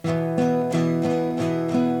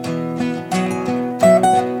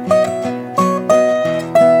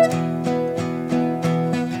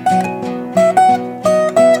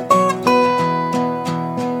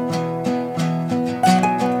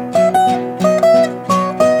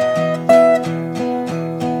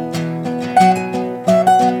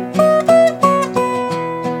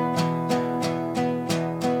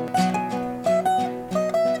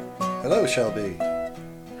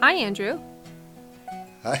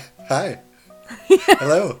Hi.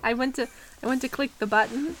 Hello. I went to click the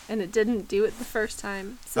button and it didn't do it the first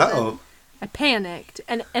time. So Uh-oh. I panicked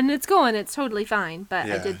and it's going. It's totally fine. But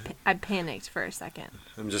Yeah. I panicked for a second.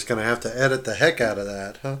 I'm just going to have to edit the heck out of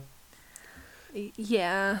that, huh?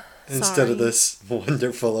 Yeah. Instead sorry. of this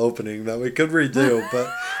wonderful opening that we could redo,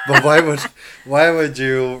 but why would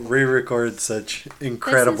you re-record such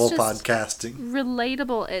incredible This is just podcasting?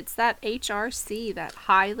 Relatable. It's that HRC, that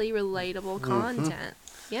highly relatable content.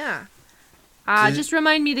 Yeah. Just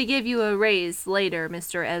remind me to give you a raise later,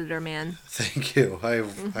 Mr. Editor Man. Thank you. I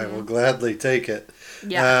will gladly take it.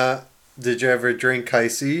 Yeah. Did you ever drink high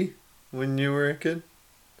C when you were a kid?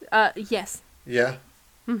 Yes. Yeah.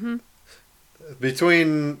 Mm-hmm.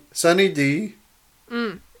 Between Sunny D,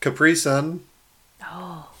 Capri Sun,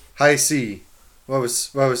 High C, what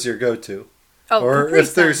was your go-to? Oh, or Capri if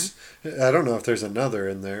Sun. there's, I don't know if there's another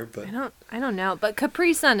in there, but I don't know, but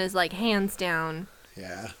Capri Sun is like hands down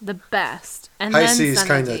yeah, the best. And High then C is Sunny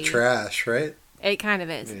kind of D. trash, right? It kind of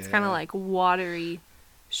is. It's kind Yeah. of like watery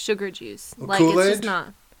sugar juice. Well, Like Kool-Aid? it's just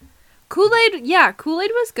not. Kool-Aid, yeah,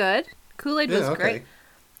 Kool-Aid was good. Kool-Aid was Yeah, okay. great.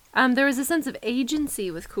 There was a sense of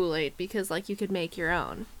agency with Kool-Aid because like you could make your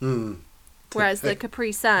own. Whereas the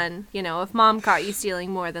Capri Sun, if mom caught you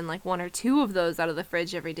stealing more than like one or two of those out of the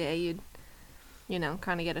fridge every day, you'd,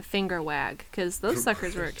 kind of get a finger wag because those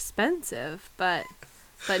suckers were expensive. But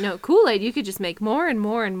no, Kool-Aid, you could just make more and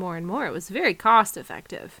more and more and more. It was very cost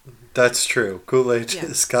effective. That's true. Kool-Aid Yeah.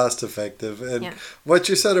 is cost effective. And Yeah. what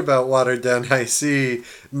you said about watered down High C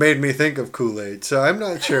made me think of Kool-Aid. So I'm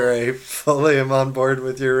not sure I fully am on board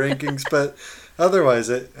with your rankings, but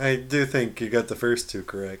otherwise I do think you got the first two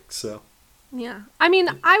correct. So Yeah. I mean,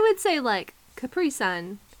 I would say like Capri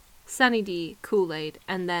Sun, Sunny D, Kool-Aid,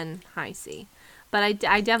 and then High C. But I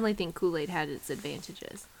definitely think Kool-Aid had its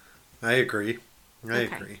advantages. I agree. I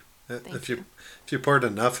Okay. agree. Thank If you. you poured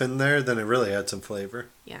enough in there, then it really had some flavor.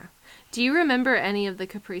 Yeah. Do you remember any of the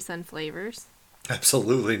Capri Sun flavors?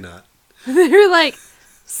 Absolutely not. They're like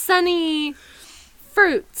sunny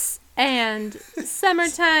fruits and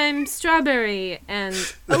summertime strawberry and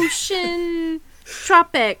ocean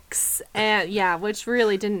tropics and yeah, which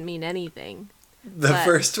really didn't mean anything. The But-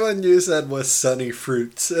 first one you said was sunny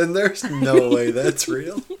fruits, and there's no way that's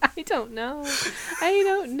real. I don't know.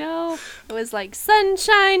 It was like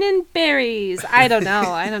sunshine and berries. I don't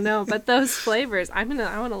know. But those flavors, I want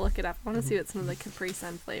to look it up. I want to see what some of the Capri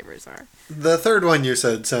Sun flavors are. The third one you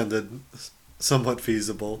said sounded somewhat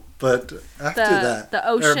feasible, but after that, The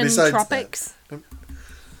or ocean besides tropics. that,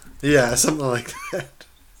 yeah, something like that.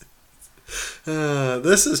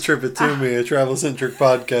 This is Trip It To Me, a travel-centric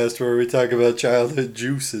podcast where we talk about childhood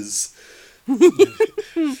juices.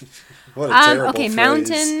 What a terrible Okay, phrase.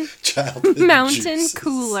 mountain Childhood juices.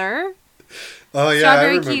 cooler, Oh yeah, I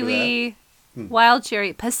strawberry remember kiwi, wild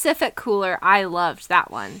cherry, Pacific cooler. I loved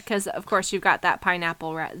that one because of course you've got that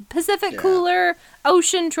pineapple. Pacific Yeah. cooler,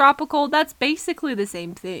 ocean tropical. That's basically the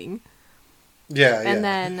same thing. that. Yeah, yeah. And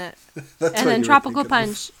then That's what and then you were tropical thinking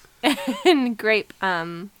of. punch and grape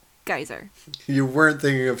geyser. You weren't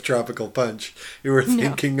thinking of tropical punch. You were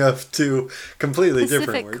thinking of two completely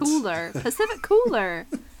different words. Pacific cooler.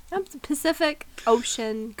 Pacific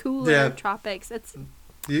Ocean cooler. Yeah. Tropics. It's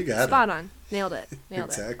You got spot it. on. Nailed it.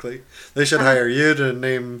 Exactly. They should hire you to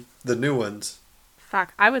name the new ones.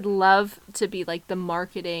 Fuck. I would love to be like the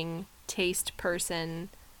marketing taste person,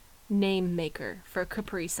 name maker for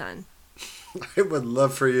Capri Sun. I would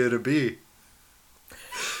love for you to be.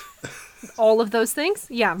 All of those things?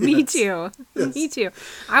 Yeah, me Yes. too. Yes. Me too.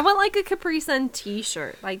 I want like a Capri Sun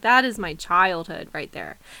t-shirt. Like that is my childhood right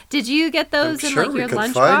there. Did you get I'm those in sure like we your could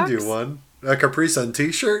lunchbox? find you one. A Capri Sun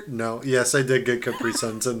t-shirt? No. Yes, I did get Capri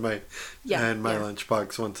Suns in my Yeah.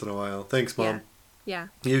 lunchbox once in a while. Thanks, Mom. Yeah.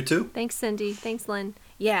 You too? Thanks, Cindy. Thanks, Lynn.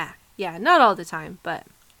 Yeah. Not all the time, but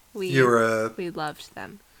we loved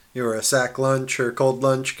them. You were a sack lunch or cold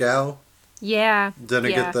lunch gal? Yeah.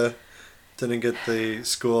 Didn't yeah. get the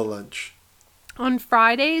school lunch. On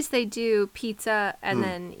Fridays they do pizza, and Hmm.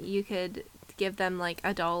 then you could give them like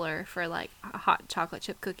 $1 for like hot chocolate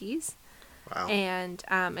chip cookies. Wow.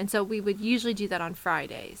 And so we would usually do that on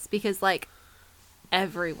Fridays because like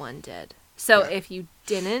everyone did. So Yeah. if you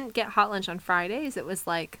didn't get hot lunch on Fridays, it was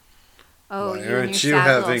like, oh, Why you and aren't your you sad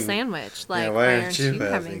little having- sandwich. Like, yeah, why aren't you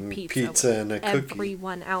having pizza with and a cookie?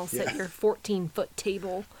 everyone else Yeah. at your 14-foot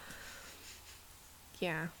table?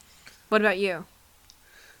 Yeah. What about you?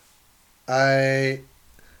 I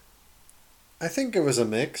think it was a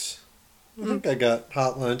mix. I think I got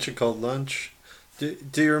hot lunch and cold lunch. Do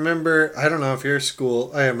you remember, I don't know if your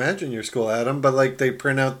school, I imagine your school had them, but like they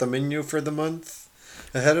print out the menu for the month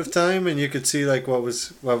ahead of time and you could see like what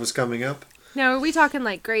was coming up? Now, are we talking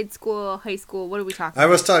like grade school, high school? What are we talking I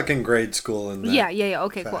was talking grade school in that Yeah.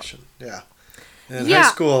 Okay, fashion. cool. Yeah. In high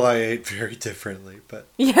school, I ate very differently, but...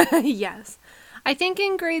 Yeah, yes. I think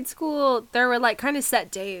in grade school, there were like kind of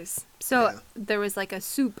set days. So there was like a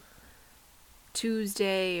soup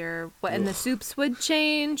Tuesday or what, and the soups would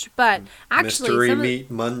change. But actually, Mystery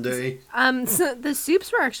Meat Monday. So the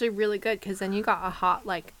soups were actually really good because then you got a hot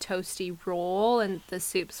like toasty roll, and the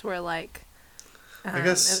soups were like. I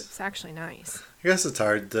guess it's actually nice. I guess it's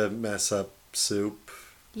hard to mess up soup.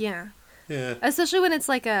 Yeah. Yeah. Especially when it's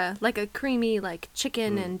like a creamy like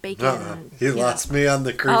chicken and bacon. You lost me on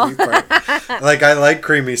the creamy part. Like I like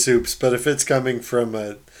creamy soups, but if it's coming from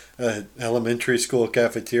a elementary school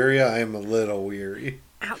cafeteria, I am a little weary.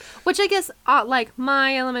 Which I guess like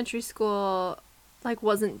my elementary school like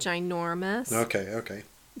wasn't ginormous. Okay.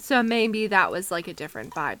 So maybe that was like a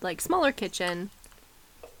different vibe, like smaller kitchen.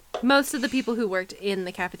 Most of the people who worked in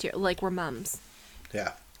the cafeteria like were mums.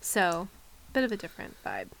 Yeah. So, bit of a different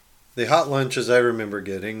vibe. The hot lunches I remember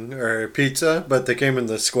getting are pizza, but they came in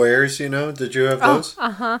the squares, you know? Did you have those?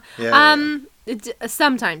 Uh-huh. Yeah.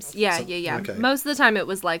 Sometimes. Yeah. Okay. Most of the time it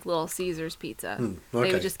was like Little Caesars pizza. Okay.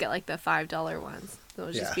 They would just get like the $5 ones. So it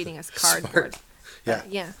was just feeding us cardboard. Yeah.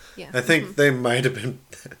 Yeah. I think they might have been...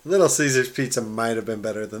 Little Caesars pizza might have been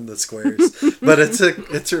better than the squares. But it's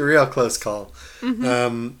a real close call.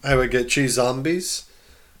 Mm-hmm. I would get cheese zombies.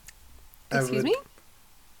 Excuse me?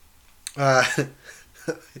 I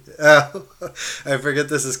forget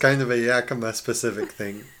this is kind of a Yakima specific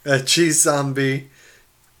thing. A cheese zombie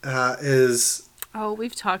is... Oh,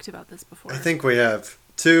 we've talked about this before. I think we have.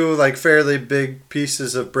 2 like fairly big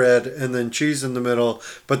pieces of bread and then cheese in the middle,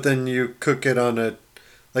 but then you cook it on a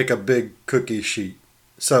big cookie sheet.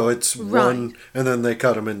 So it's one, and then they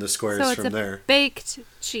cut them into squares from there. So it's a baked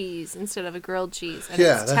cheese instead of a grilled cheese, and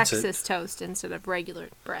it's Texas toast instead of regular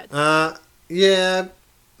bread. Yeah,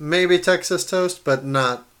 maybe Texas toast, but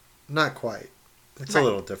not quite. It's a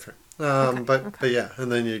little different. But yeah,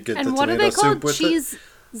 and then you get the tomato soup with it. And what are they called? Cheese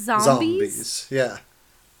zombies? Zombies, yeah.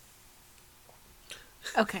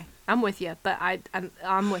 Okay, I'm with you, but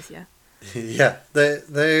I'm with you. Yeah,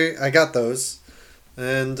 I got those,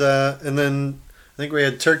 and then I think we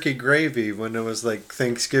had turkey gravy when it was like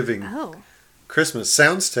Thanksgiving. Oh. Christmas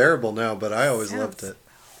sounds terrible now, but I always loved it.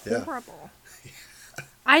 Yeah. Horrible.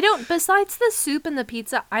 Besides the soup and the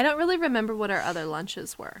pizza, I don't really remember what our other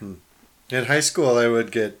lunches were. In high school, I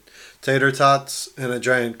would get tater tots and a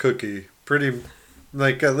giant cookie, pretty,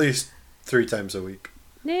 like at least 3 times a week.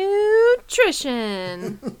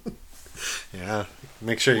 Nutrition. Yeah,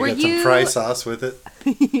 make sure you get some fry sauce with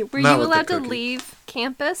it. Were you allowed to leave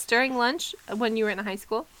campus during lunch when you were in high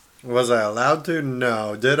school? Was I allowed to?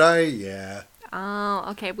 No. Did I? Yeah. Oh,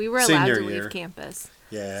 okay. We were allowed to leave campus.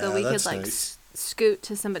 Yeah, so we could nice. Scoot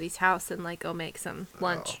to somebody's house and go make some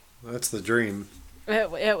lunch. Oh, that's the dream.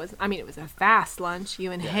 It was a fast lunch.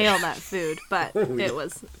 You inhale that food, but it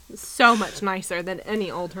was so much nicer than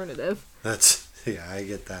any alternative. I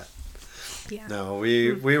get that. Yeah. No,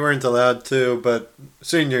 we weren't allowed to, but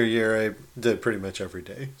senior year I did pretty much every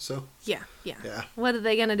day. So. Yeah. What are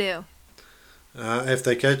they gonna do? If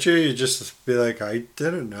they catch you, you just be like, I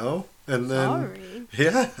didn't know. And then, sorry.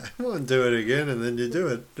 Yeah, I won't do it again, and then you do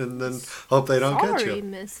it, and then hope they don't catch you. Sorry,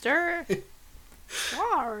 mister.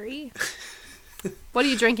 Sorry. What are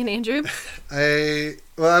you drinking, Andrew? I'm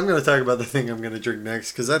going to talk about the thing I'm going to drink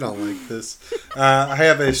next, because I don't like this. I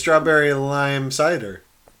have a strawberry lime cider.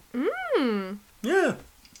 Yeah, I'm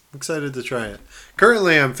excited to try it.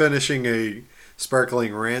 Currently, I'm finishing a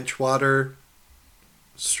sparkling ranch water,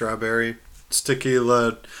 strawberry, it's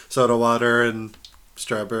tequila, soda water, and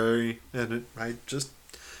strawberry, and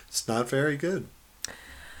it's not very good.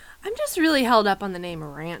 I'm just really held up on the name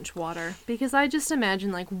ranch water because I just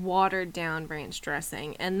imagine like watered down ranch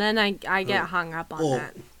dressing, and then I get hung up on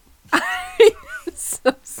that.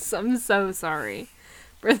 I'm so sorry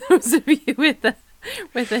for those of you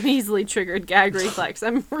with an easily triggered gag reflex.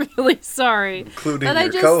 I'm really sorry, including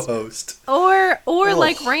your co-host. Or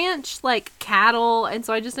like ranch, like cattle, and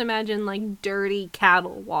so I just imagine like dirty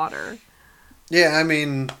cattle water. Yeah, I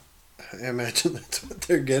mean, I imagine that's what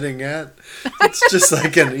they're getting at. It's just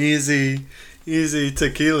like an easy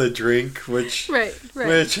tequila drink, which I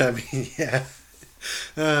mean, yeah.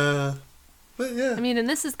 But yeah. I mean, and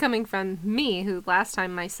this is coming from me, who last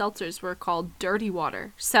time my seltzers were called dirty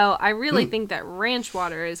water. So I really think that ranch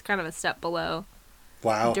water is kind of a step below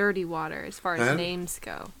dirty water as far as names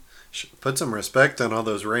go. Put some respect on all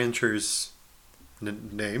those ranchers'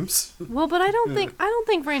 names. Well, but I don't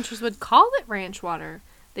think ranchers would call it ranch water.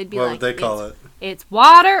 They'd be what like, would they call it? It's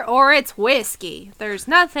water or it's whiskey. There's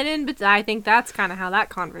nothing in between. I think that's kind of how that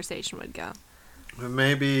conversation would go.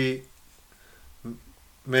 Maybe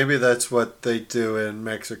that's what they do in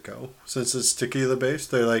Mexico. Since it's tequila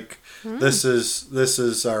based, they're like, this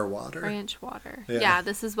is our water. Ranch water. Yeah. Yeah,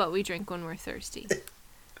 this is what we drink when we're thirsty.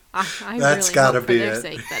 I That's really gotta hope for be their it.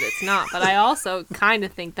 sake that it's not, but I also kind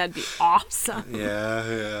of think that'd be awesome.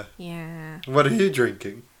 Yeah. Yeah. What are you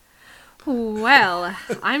drinking? Well,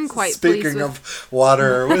 I'm quite Speaking pleased with of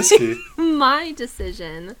water or whiskey. my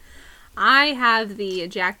decision. I have the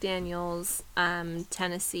Jack Daniel's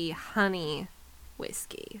Tennessee Honey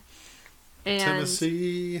whiskey. And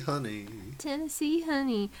Tennessee honey. Tennessee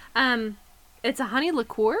Honey. It's a honey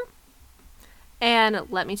liqueur. And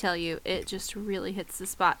let me tell you, it just really hits the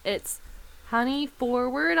spot. It's honey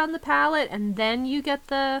forward on the palate, and then you get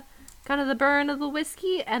the kind of the burn of the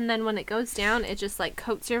whiskey, and then when it goes down, it just like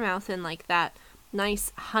coats your mouth in like that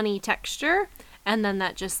nice honey texture, and then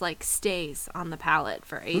that just like stays on the palate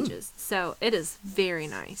for ages. So it is very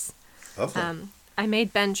nice. Lovely. I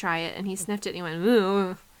made Ben try it, and he sniffed it, and he went,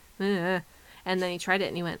 ooh, and then he tried it,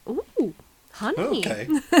 and he went, ooh, honey. Okay.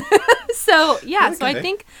 So yeah, so I Okay.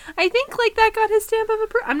 think like that got his stamp of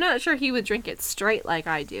approval. I'm not sure he would drink it straight like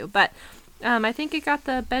I do, but I think it got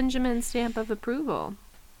the Benjamin stamp of approval.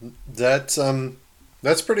 That's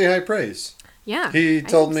pretty high praise. Yeah. He I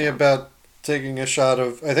told think me so. about taking a shot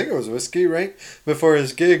of, I think it was whiskey, right? Before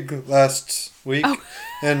his gig last week,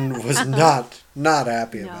 and was not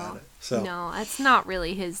happy about it. So No, it's not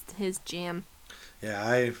really his jam.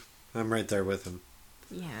 yeah, I'm right there with him.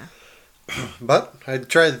 Yeah. But I'd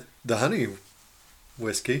try the honey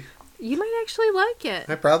whiskey. You might actually like it.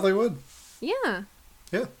 I probably would. Yeah.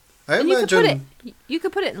 Yeah. I And imagine you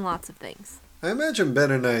could put it in lots of things.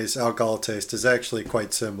 Ben and I's alcohol taste is actually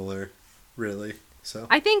quite similar, really. So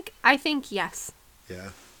I think yes. yeah.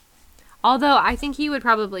 Although I think he would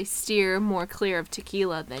probably steer more clear of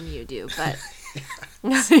tequila than you do, but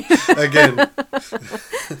Again,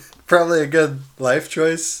 probably a good life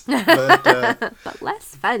choice, but but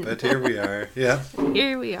less fun. but here we are. Yeah.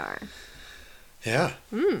 Here we are. Yeah.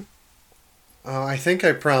 I think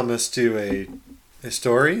I promised you a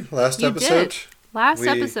story last You episode. did. Last We-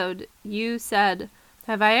 episode, you said,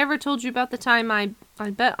 "Have I ever told you about the time I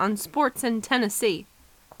bet on sports in Tennessee?"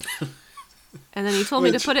 And then you told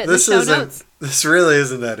me to Which put it in the this show isn't- notes, This really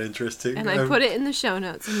isn't that interesting. and I put it in the show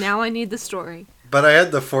notes. And now I need the story. But I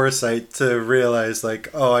had the foresight to realize, like,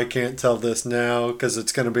 oh, I can't tell this now because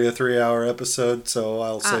it's going to be a 3-hour episode, so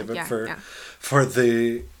I'll save it for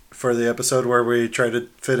the episode where we try to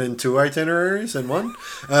fit in 2 itineraries in one.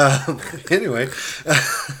 Anyway,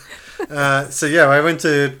 so yeah, I went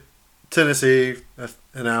to Tennessee,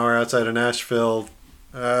 an hour outside of Nashville,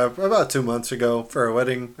 about 2 months ago for a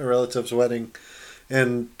wedding, a relative's wedding.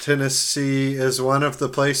 And Tennessee is one of the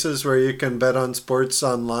places where you can bet on sports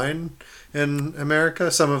online in America.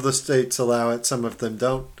 Some of the states allow it, some of them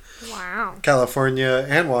don't. Wow. California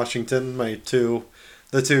and Washington,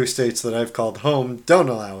 the two states that I've called home, don't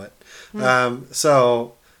allow it.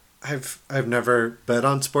 So I've never bet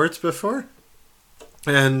on sports before,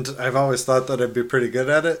 and I've always thought that I'd be pretty good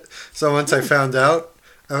at it. So once I found out,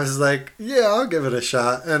 I was like, yeah, I'll give it a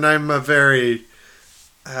shot. And I'm a very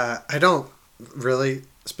I don't really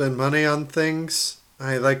spend money on things.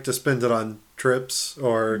 I like to spend it on trips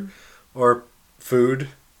or food,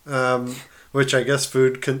 which I guess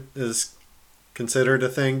food is considered a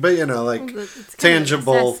thing, but like It's kind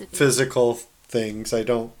tangible of a necessity. physical things. I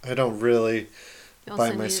don't really You buy also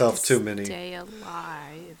need myself to too many. Stay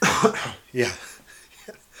alive. Yeah.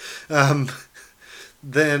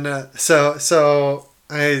 Then so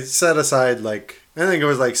I set aside, like, I think it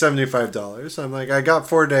was like $75. I'm like, I got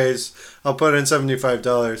 4 days. I'll put in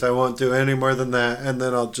 $75. I won't do any more than that, and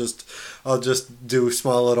then I'll just do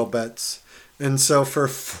small little bets. And so for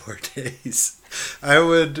 4 days, I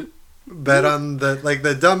would bet on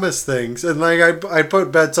the dumbest things, and like I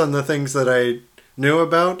put bets on the things that I knew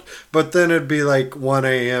about, but then it'd be like 1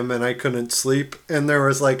 a.m. and I couldn't sleep, and there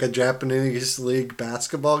was like a Japanese league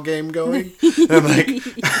basketball game going. And I'm like,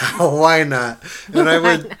 why not? And I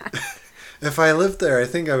would, if I lived there, I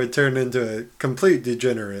think I would turn into a complete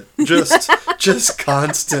degenerate. Just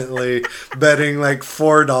constantly betting like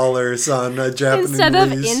 $4 on a Japanese. Instead of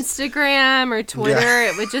Instagram or Twitter,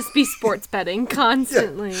 it would just be sports betting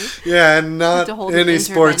constantly. Yeah, and not To hold an any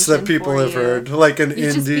sports that intervention people for have you. heard, like an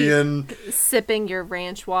You'd just be Indian. sipping your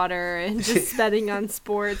ranch water and just betting on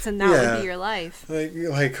sports, and that Yeah. would be your life.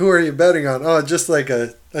 Like who are you betting on? Oh, just like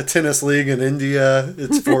a tennis league in India.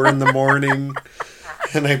 It's 4 a.m.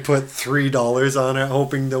 and I put $3 on it,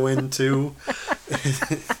 hoping to win 2.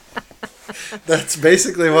 That's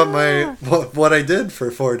basically what I did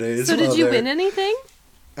for 4 days. So did you win anything?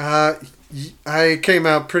 I came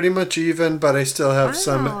out pretty much even, but I still have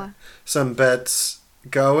Wow. some bets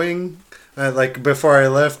going. Like before I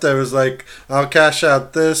left, I was like, I'll cash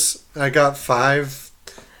out this. I got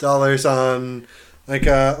 $5 on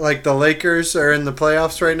like the Lakers are in the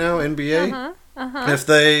playoffs right now, NBA.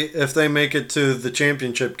 If they make it to the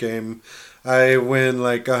championship game, I win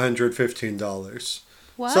like $115.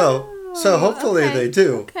 Wow. So hopefully Okay. they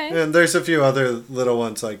do. Okay. And there's a few other little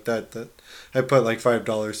ones like that I put like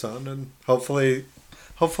 $5 on, and hopefully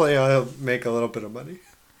I'll make a little bit of money.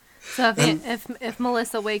 So if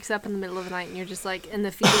Melissa wakes up in the middle of the night and you're just like in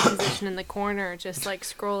the fetal position in the corner, just like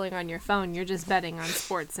scrolling on your phone, you're just betting on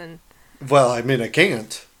sports and. Well, I mean I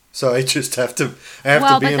can't, so I just have to. I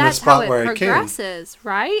have to be in the spot where I can. Progresses,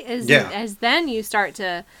 right? Yeah. As then you start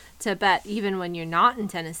to bet even when you're not in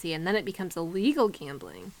Tennessee, and then it becomes illegal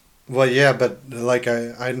gambling. Well, yeah, but like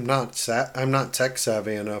I'm not tech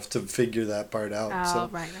savvy enough to figure that part out. Oh, so,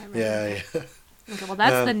 right. Yeah. Okay, well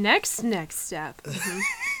that's the next step.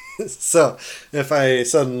 So if I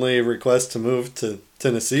suddenly request to move to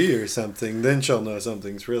Tennessee or something, then she'll know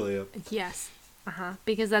something's really up. Yes.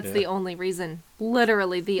 Because that's the only reason,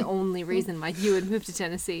 literally the only reason why you would move to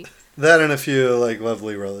Tennessee. That and a few like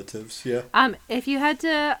lovely relatives, yeah. If you had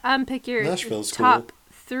to pick your Nashville's top cool.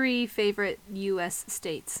 3 favorite U.S.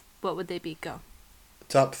 states, what would they be? Go.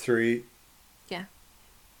 Top 3. Yeah.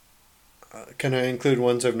 Can I include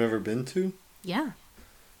ones I've never been to? Yeah.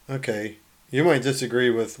 Okay. You might disagree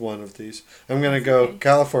with one of these. I'm going to go okay.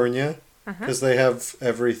 California, because they have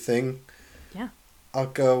everything. Yeah. I'll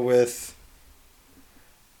go with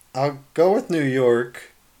New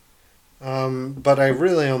York, but I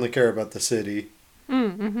really only care about the city.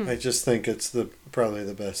 I just think it's probably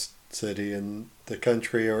the best city in the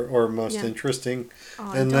country, or most interesting.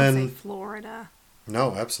 Oh, and don't then say Florida.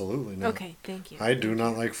 No, absolutely not. Okay, thank you. I do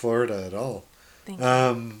not like Florida at all. Thank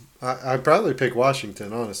you. I'd probably pick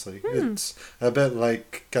Washington, honestly. It's a bit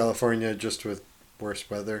like California, just with worse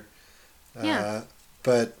weather. Yeah.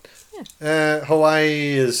 But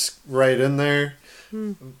Hawaii is right in there.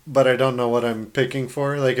 But I don't know what I'm picking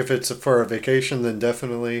for. Like, if it's for a vacation, then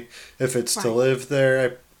definitely. If it's to live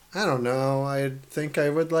there, I don't know. I think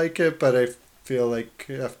I would like it, but I feel like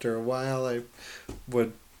after a while I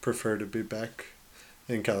would prefer to be back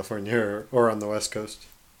in California or on the West Coast.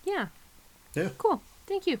 Yeah. Yeah. Cool.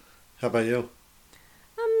 Thank you. How about you?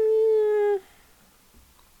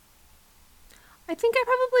 I think I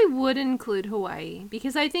probably would include Hawaii,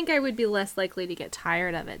 because I think I would be less likely to get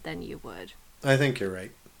tired of it than you would. I think you're right.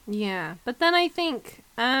 Yeah, but then I think,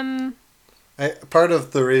 part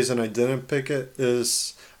of the reason I didn't pick it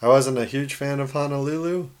is I wasn't a huge fan of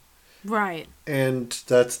Honolulu. Right. And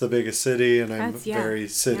that's the biggest city, and I'm That's- very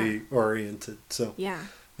city-oriented, so... Yeah.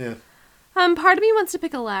 Yeah. Part of me wants to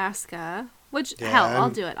pick Alaska, which, Yeah, I'll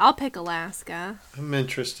do it. I'll pick Alaska. I'm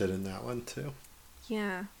interested in that one, too.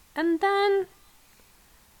 Yeah. And then,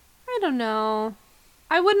 I don't know.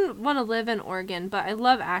 I wouldn't want to live in Oregon, but I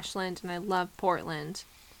love Ashland and I love Portland.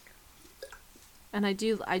 And I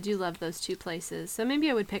do love those two places. So maybe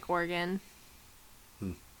I would pick Oregon.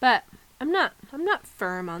 But I'm not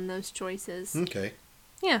firm on those choices. Okay.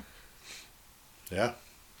 Yeah. Yeah.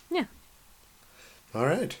 Yeah. All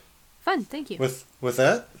right. Fun, thank you. With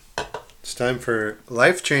that, it's time for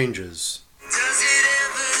Life Changes. Does it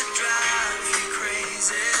ever drive you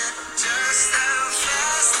crazy? Just how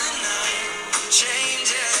fast the night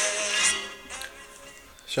changes.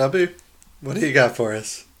 Shelby, what do you got for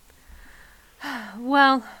us?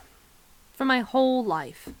 Well, for my whole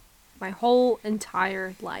life, my whole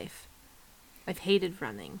entire life, I've hated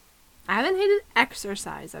running. I haven't hated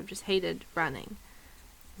exercise, I've just hated running.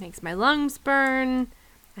 It makes my lungs burn.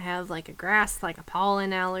 I have like a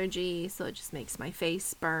pollen allergy, so it just makes my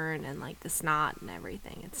face burn and like the snot and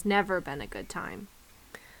everything. It's never been a good time.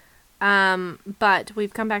 But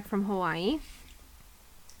we've come back from Hawaii,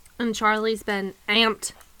 and Charlie's been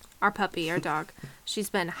amped. Our puppy, our dog, she's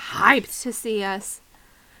been hyped to see us.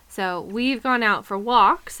 So we've gone out for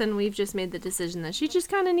walks, and we've just made the decision that she just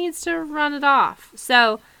kind of needs to run it off.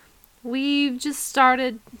 So we've just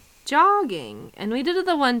started jogging, and we did it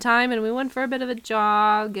the one time, and we went for a bit of a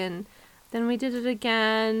jog, and then we did it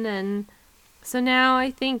again, and so now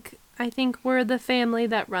I think we're the family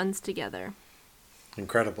that runs together.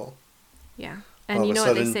 Incredible. Yeah. All And of you a know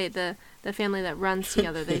what they sudden- say, the family that runs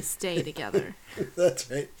together, they stay together.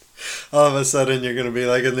 That's right. All of a sudden, you're going to be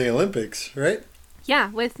like in the Olympics, right?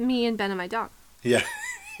 Yeah, with me and Ben and my dog. Yeah.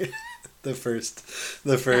 the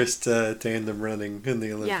first tandem running in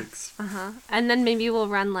the Olympics. And then maybe we'll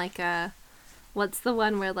run like a What's the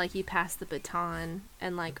one where like you pass the baton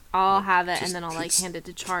and like I'll have it and then I'll like hand it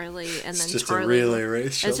to Charlie and then just Charlie a relay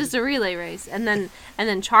race. It's just a relay race and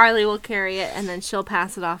then Charlie will carry it and then she'll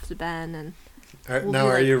pass it off to Ben and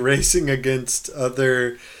are you racing against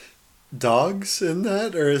other dogs in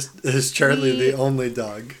that, or is Charlie the only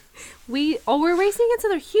dog? We're racing against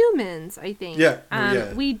other humans, I think.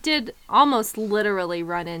 Yeah. We did almost literally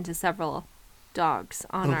run into several dogs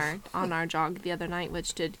on our jog the other night,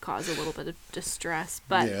 which did cause a little bit of distress.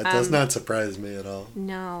 But yeah, it does not surprise me at all.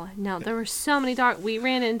 No, there were so many dogs. We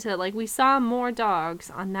ran into we saw more dogs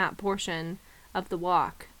on that portion of the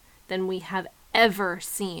walk than we have ever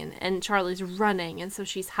seen. And Charlie's running, and so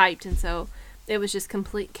she's hyped, and so it was just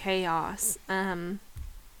complete chaos. But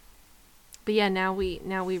yeah, now we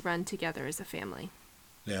run together as a family.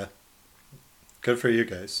 Yeah, good for you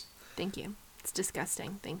guys. Thank you. It's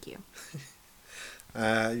disgusting. Thank you.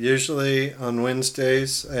 Usually on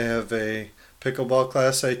Wednesdays, I have a pickleball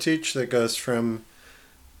class I teach that goes from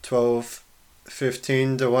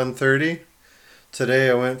 12:15 to 1:30. Today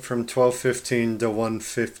I went from 12:15 to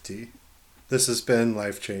 1:50. This has been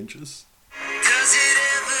Life Changes. Does it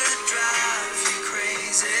ever drive you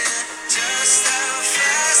crazy? Just how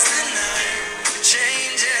fast the night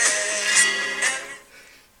changes.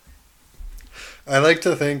 I like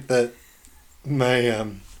to think that my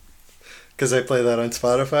because I play that on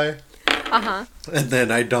Spotify. And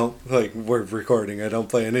then I don't, we're recording, I don't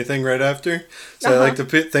play anything right after. So I like to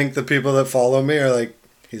think the people that follow me are like,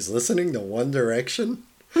 he's listening to One Direction?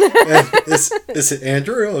 is it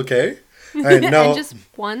Andrew okay? And just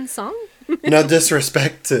one song? No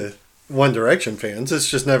disrespect to One Direction fans, it's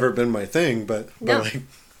just never been my thing, but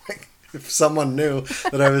if someone knew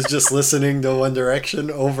that I was just listening to One Direction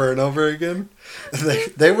over and over again,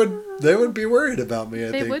 they would be worried about me.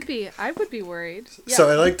 I think they would be. I would be worried. Yeah. So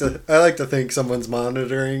I like to think someone's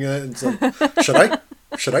monitoring it. And so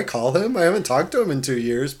should I call him? I haven't talked to him in 2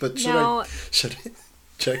 years, but should I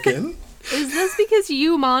check in? Is this because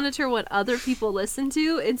you monitor what other people listen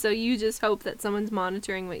to, and so you just hope that someone's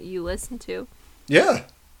monitoring what you listen to? Yeah.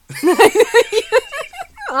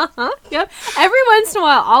 Yep. Every once in a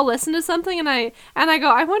while, I'll listen to something and I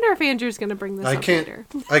go, I wonder if Andrew's going to bring this up later.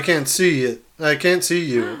 I can't see it. I can't see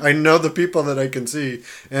you. I know the people that I can see,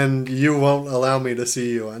 and you won't allow me to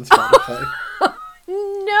see you on Spotify.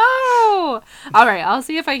 No. All right, I'll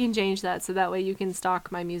see if I can change that so that way you can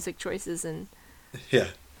stalk my music choices and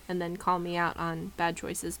then call me out on bad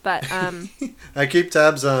choices. But I keep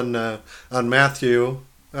tabs on Matthew,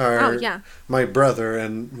 my brother,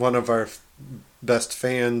 and one of our best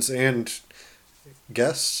fans and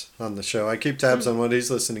guests on the show. I keep tabs on what he's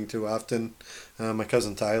listening to often. My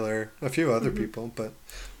cousin Tyler, a few other people, but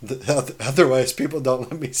otherwise people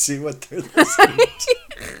don't let me see what they're listening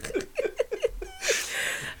to.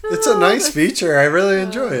 It's a nice feature. I really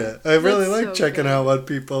enjoy it. I really like checking out what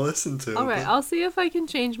people listen to. All right, I'll see if I can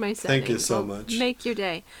change my settings. Thank you so much. Make your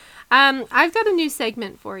day. I've got a new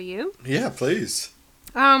segment for you. Yeah, please.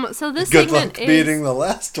 So this Good segment luck beating the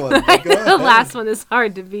last one. The last one is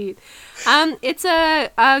hard to beat. It's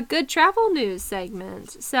a good travel news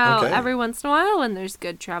segment. So every once in a while, when there's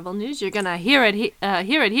good travel news, you're gonna hear it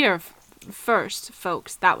here first,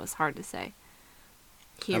 folks. That was hard to say.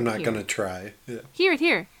 I'm not gonna try. Yeah. Hear it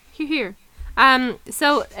here.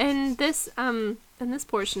 So in this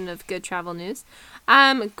portion of good travel news,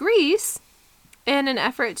 Greece, in an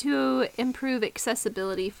effort to improve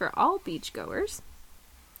accessibility for all beachgoers,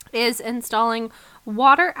 is installing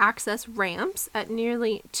water access ramps at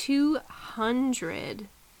nearly 200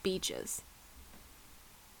 beaches.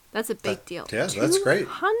 That's a big deal. Yeah, that's great.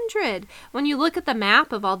 200. When you look at the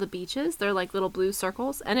map of all the beaches, they're like little blue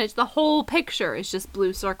circles, and the whole picture is just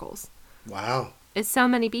blue circles. Wow. It's so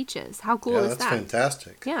many beaches. How cool is that? That's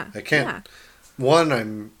fantastic. Yeah. I can't. Yeah. One,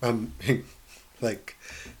 I'm like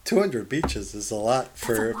 200 beaches is a lot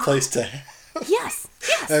for a place to have. Yes.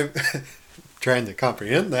 I'm trying to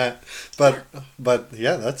comprehend that, but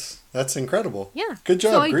yeah, that's incredible. Yeah. Good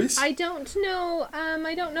job, Greece. I don't know.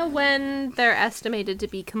 I don't know when they're estimated to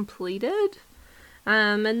be completed.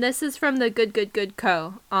 And this is from the Good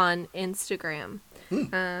Co on Instagram.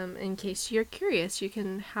 In case you're curious, you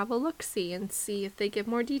can have a look-see and see if they give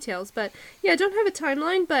more details. But yeah, I don't have a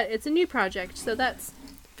timeline, but it's a new project, so that's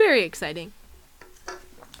very exciting.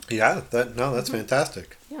 Yeah, that's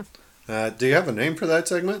fantastic. Yeah. Do you have a name for that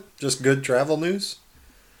segment? Just good travel news?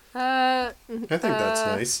 I think that's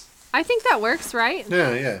nice. I think that works, right?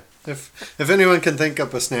 Yeah. If anyone can think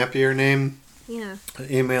up a snappier name,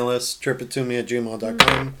 email us,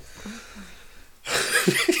 tripittome@gmail.com.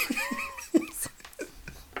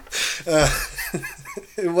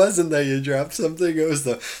 It wasn't that you dropped something. It was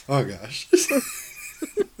the, oh gosh.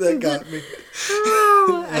 That got me.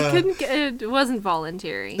 Oh, I couldn't get it. Wasn't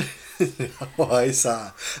voluntary. Oh, I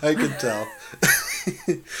saw. I could tell.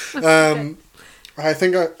 Okay. I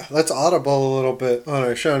think let's audible a little bit on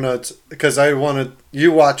our show notes because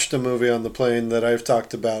you watched a movie on the plane that I've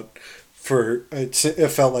talked about for it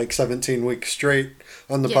felt like 17 weeks straight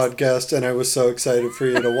on the Yes. podcast, and I was so excited for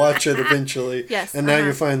you to watch it eventually. Yes, And now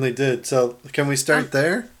you finally did. So can we start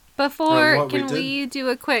there? Before, what we can did? we do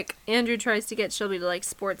a quick Andrew tries to get Shelby to like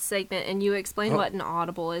sports segment and you explain what an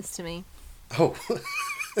audible is to me? Oh,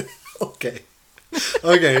 okay.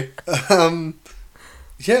 Okay.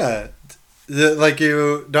 Yeah. Like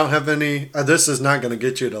you don't have any. This is not going to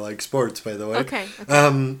get you to like sports, by the way. Okay.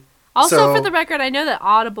 Also, so- for the record, I know that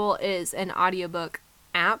Audible is an audiobook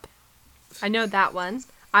app. I know that one,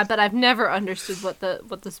 but I've never understood what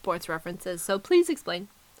the sports reference is. So please explain.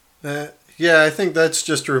 Yeah, I think that's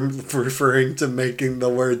just referring to making the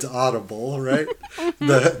words audible, right?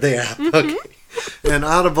 the app. Okay. And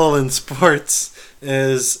audible in sports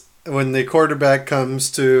is when the quarterback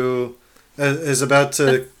is about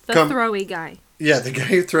to The come. throwy guy. Yeah, the guy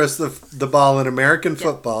who throws the ball in American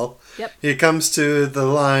football. Yep. He comes to the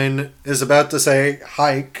line, is about to say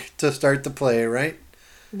hike to start the play, right?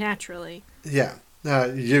 Naturally. Yeah.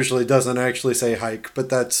 Usually doesn't actually say hike, but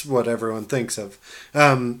that's what everyone thinks of.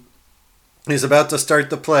 He's about to start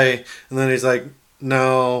the play, and then he's like,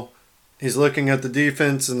 no. He's looking at the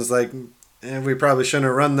defense, and is like, we probably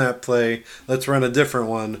shouldn't run that play. Let's run a different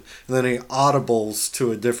one. And then he audibles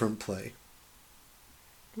to a different play.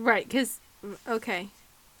 Right, because, okay.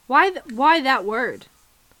 Why that word?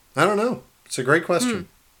 I don't know. It's a great question.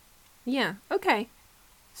 Yeah, okay.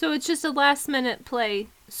 So it's just a last-minute play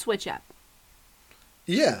switch-up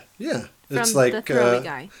Yeah. from It's like the throwy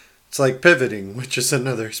guy. it's like pivoting, which is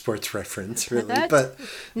another sports reference, really. That? But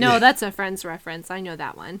No, yeah. that's a Friends reference. I know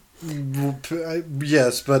that one.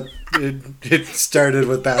 Yes, but it started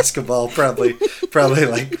with basketball, probably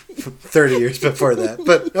like 30 years before that.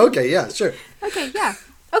 But okay, yeah, sure. Okay, yeah.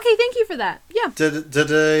 Okay, thank you for that. Yeah,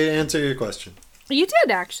 Did I answer your question? you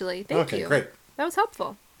did, actually. Thank you. Okay, great. That was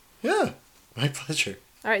helpful. Yeah, my pleasure.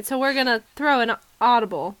 All right, so we're going to throw an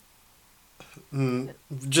audible. Just We're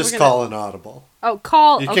gonna- call an audible. Oh,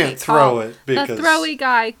 call. You okay, can't throw call. it because The throwy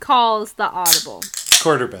guy calls the audible.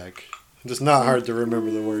 quarterback. It's not hard to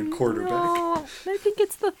remember the word quarterback. No, I think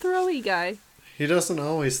it's the throwy guy. He doesn't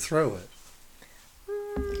always throw it.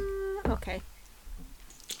 Okay.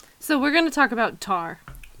 So we're going to talk about Tar.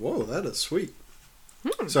 Whoa, that is sweet.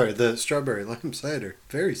 Sorry, the strawberry lime cider.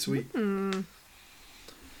 Very sweet.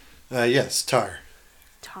 Yes, Tar.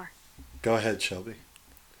 Tar. Go ahead, Shelby.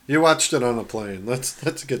 You watched it on a plane.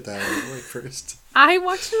 Let's get that out of the way first. I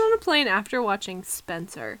watched it on a plane after watching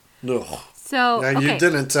Spencer. No. So, Now, okay. you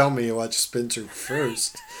didn't tell me you watched Spencer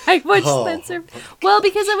first. I watched Oh, Spencer. Well,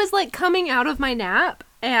 because I was like coming out of my nap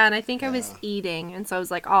and I think I was eating. And so I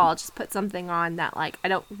was like, oh, I'll just put something on that like I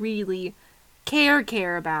don't really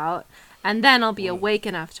care about. And then I'll be awake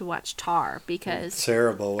enough to watch Tar because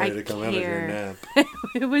Terrible way I to come out of your care. nap.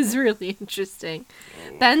 it was really interesting.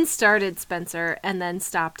 Ben started Spencer and then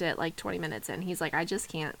stopped it like 20 minutes in. He's like, I just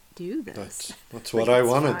can't do this. That's Like, what I it's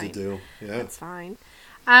wanted fine. to do. Yeah. That's fine.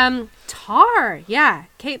 Tar, yeah.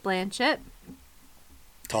 Kate Blanchett,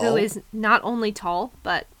 Tall. who is not only tall,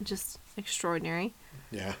 but just extraordinary.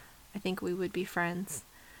 Yeah. I think we would be friends.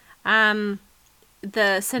 The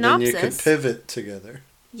Then synopsis. you could pivot together.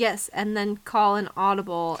 Yes, and then call an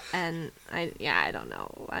audible and I don't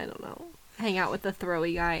know. Hang out with the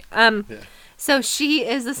throwy guy. Yeah. So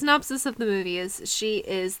the synopsis of the movie is she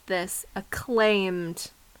is this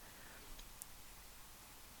acclaimed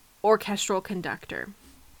orchestral conductor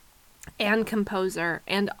and composer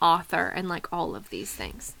and author and like all of these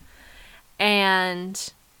things.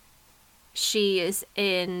 And she is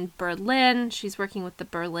in Berlin. She's working with the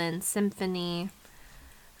Berlin Symphony.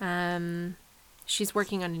 She's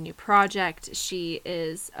working on a new project. She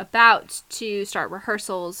is about to start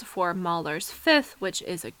rehearsals for Mahler's Fifth, which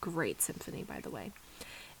is a great symphony, by the way.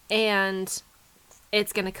 And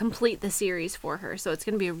it's going to complete the series for her, so it's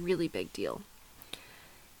going to be a really big deal.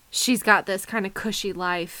 She's got this kind of cushy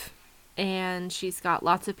life, and she's got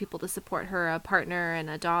lots of people to support her, a partner and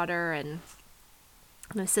a daughter and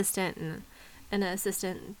an assistant and an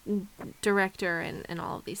assistant director and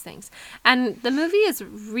all of these things. And the movie is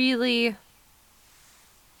really...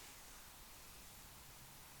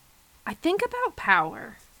 I think about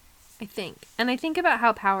power. And I think about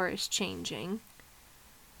how power is changing.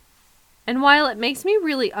 And while it makes me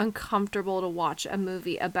really uncomfortable to watch a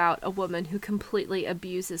movie about a woman who completely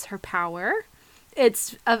abuses her power,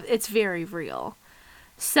 it's very real.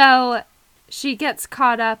 So she gets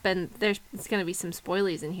caught up, and there's going to be some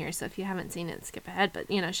spoilies in here, so if you haven't seen it, skip ahead. But,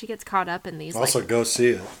 she gets caught up in these... Also, go see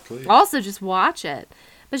it, please. Also, just watch it.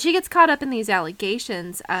 But she gets caught up in these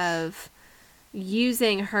allegations of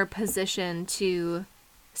using her position to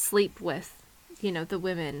sleep with, the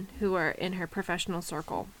women who are in her professional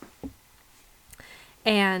circle.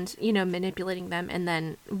 And, manipulating them. And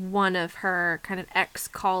then one of her kind of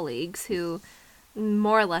ex-colleagues who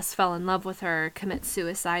more or less fell in love with her commits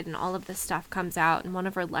suicide, and all of this stuff comes out, and one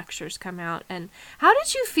of her lectures come out. And how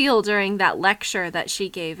did you feel during that lecture that she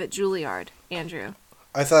gave at Juilliard, Andrew?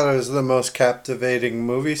 I thought it was the most captivating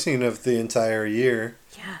movie scene of the entire year.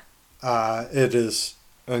 Yeah. It is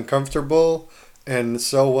uncomfortable and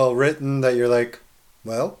so well written that you're like,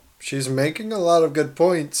 well, she's making a lot of good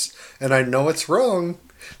points, and I know it's wrong,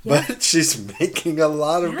 but she's making a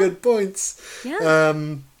lot of good points. Yeah.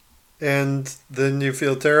 And then you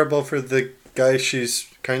feel terrible for the guy she's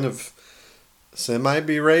kind of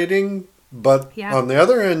semi-berating, but on the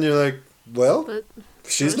other end, you're like, well, but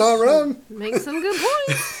she's not wrong. Makes some good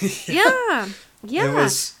points. Yeah. Yeah.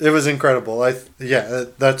 It was incredible.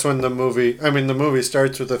 That's when the movie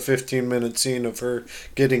starts with a 15-minute scene of her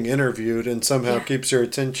getting interviewed and somehow keeps your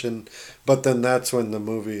attention, but then that's when the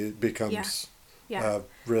movie becomes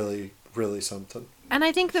really, really something. And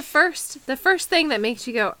I think the first thing that makes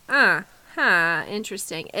you go,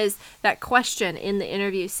 interesting, is that question in the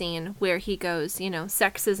interview scene where he goes,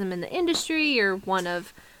 sexism in the industry, you're one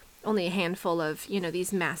of only a handful of,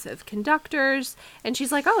 these massive conductors. And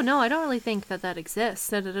she's like, oh, no, I don't really think that exists.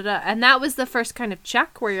 Da, da, da, da. And that was the first kind of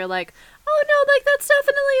check where you're like, oh, no, like, that's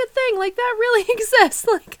definitely a thing. Like, that really exists.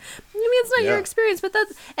 Like, maybe it's not your experience, but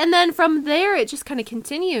that's... And then from there, it just kind of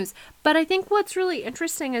continues. But I think what's really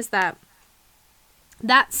interesting is that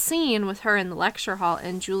scene with her in the lecture hall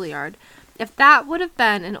in Juilliard, if that would have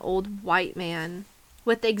been an old white man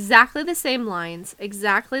with exactly the same lines,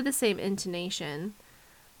 exactly the same intonation,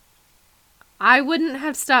 I wouldn't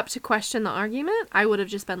have stopped to question the argument. I would have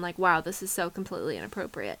just been like, wow, this is so completely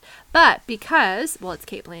inappropriate. But because, it's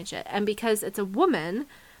Cate Blanchett, and because it's a woman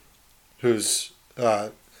who's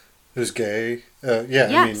gay,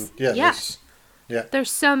 yes.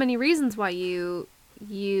 There's so many reasons why you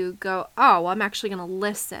go, oh, well, I'm actually going to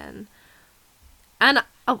listen. And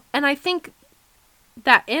I think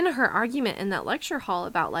that in her argument in that lecture hall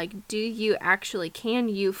about, like, can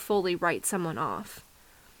you fully write someone off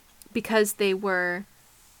because they were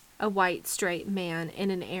a white, straight man in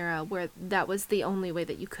an era where that was the only way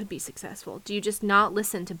that you could be successful? Do you just not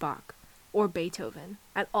listen to Bach or Beethoven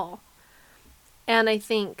at all? And I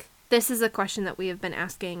think this is a question that we have been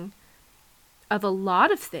asking of a lot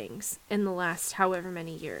of things in the last however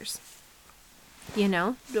many years.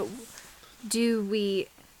 Do we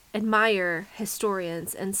admire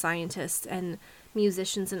historians and scientists and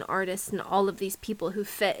musicians and artists and all of these people who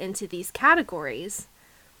fit into these categories?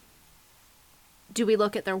 Do we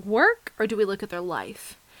look at their work or do we look at their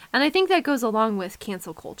life? And I think that goes along with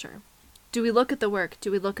cancel culture. Do we look at the work?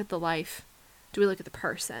 Do we look at the life? Do we look at the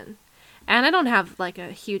person? And I don't have like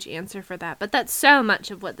a huge answer for that, but that's so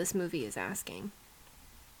much of what this movie is asking.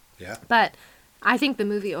 Yeah. But I think the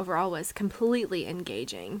movie overall was completely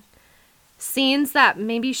engaging. Scenes that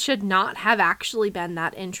maybe should not have actually been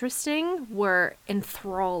that interesting were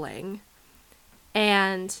enthralling.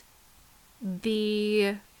 And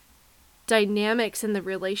the dynamics in the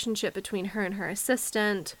relationship between her and her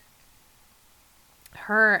assistant,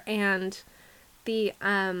 her and the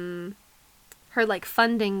her like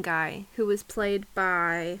funding guy who was played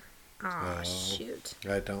by I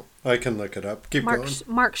can look it up. Keep going.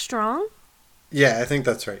 Mark Strong? Yeah, I think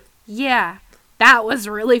that's right. Yeah. That was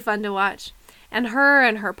really fun to watch. And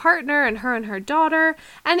her partner and her daughter,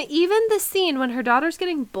 and even the scene when her daughter's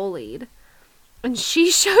getting bullied. And she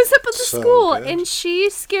shows up at the school and she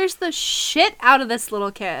scares the shit out of this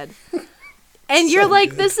little kid. And you're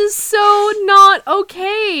like, this is so not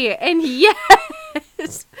okay. And yet,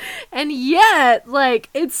 like,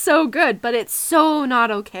 it's so good, but it's so not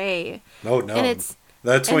okay. No. And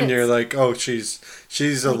that's when you're like, oh,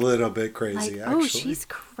 she's a little bit crazy, like, actually. Oh, she's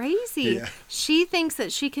crazy. Yeah. She thinks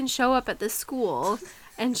that she can show up at this school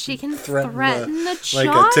and she can threaten the child.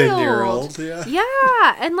 Like a 10-year-old, yeah.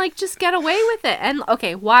 Yeah, and like just get away with it. And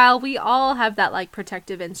okay, while we all have that like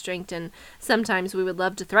protective instinct and sometimes we would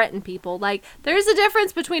love to threaten people, like there's a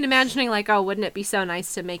difference between imagining like, oh, wouldn't it be so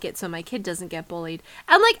nice to make it so my kid doesn't get bullied,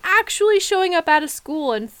 and like actually showing up at a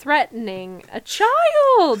school and threatening a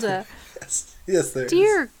child. Yes, there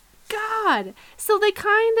Dear God. So they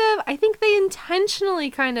I think they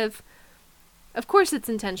intentionally kind of of course it's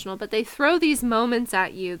intentional, but they throw these moments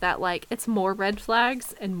at you that, like, it's more red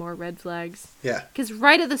flags and more red flags. Yeah. Because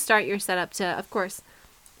right at the start, you're set up to, of course,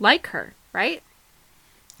 like her, right?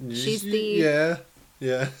 She's the...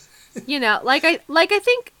 Yeah. You know,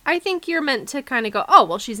 I think you're meant to kind of go, oh,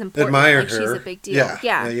 well, she's important. Admire like, her. She's a big deal.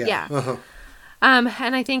 Yeah. Uh-huh.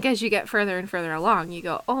 And I think as you get further and further along, you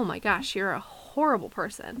go, oh my gosh, you're a horrible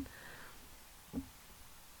person.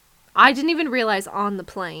 I didn't even realize on the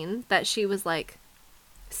plane that she was like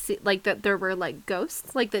that there were like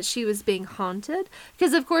ghosts, like that she was being haunted.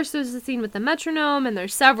 Because of course there's the scene with the metronome, and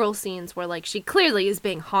there's several scenes where like she clearly is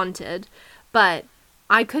being haunted, but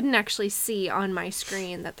I couldn't actually see on my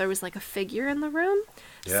screen that there was like a figure in the room.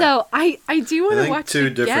 Yeah. So I do want to watch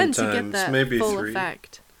it again to get the maybe full 3.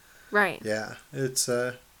 effect. Right. Yeah, it's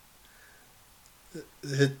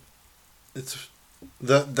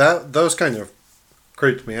those kind of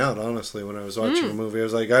creeped me out, honestly, when I was watching the movie. I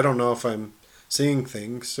was like, I don't know if I'm seeing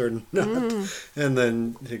things or not. And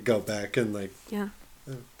then you go back and like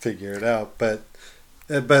figure it out. But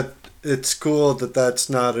it's cool that that's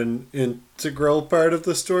not an integral part of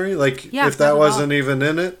the story. Like, if that wasn't even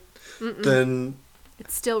in it, then it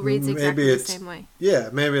still reads exactly the same way. Yeah,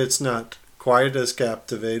 maybe it's not quite as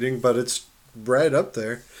captivating, but it's right up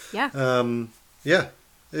there. Yeah.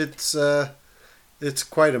 It's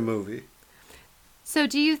quite a movie. So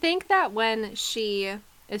do you think that when she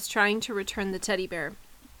is trying to return the teddy bear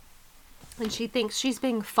and she thinks she's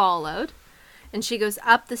being followed and she goes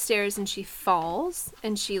up the stairs and she falls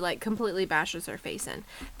and she like completely bashes her face in,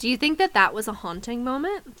 do you think that was a haunting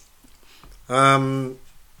moment? I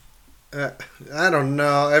don't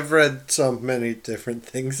know. I've read so many different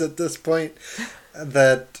things at this point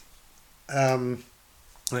that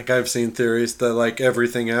like I've seen theories that like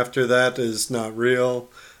everything after that is not real.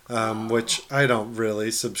 Which I don't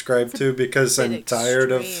really subscribe to because I'm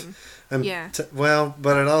tired of...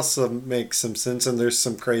 but it also makes some sense, and there's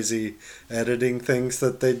some crazy editing things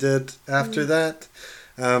that they did after that.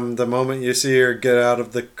 The moment you see her get out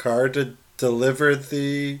of the car to deliver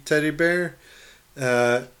the teddy bear,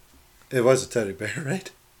 it was a teddy bear,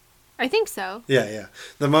 right? I think so. Yeah.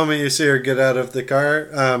 The moment you see her get out of the car,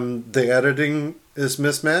 the editing is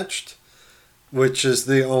mismatched. Which is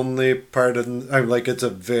the only part of... like, it's a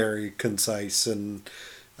very concise and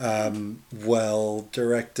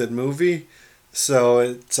well-directed movie. So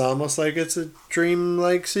it's almost like it's a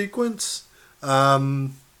dream-like sequence.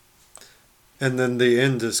 And then the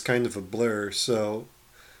end is kind of a blur. So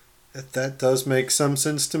that does make some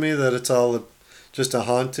sense to me, that it's all just a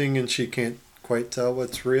haunting and she can't quite tell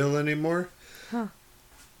what's real anymore.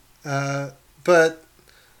 But...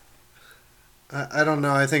 I don't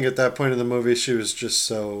know. I think at that point in the movie, she was just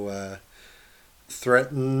so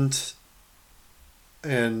threatened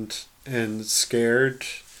and scared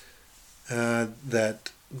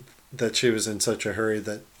that she was in such a hurry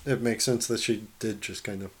that it makes sense that she did just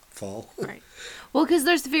kind of fall. Right. Well, because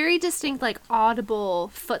there's very distinct, like, audible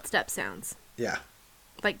footstep sounds. Yeah.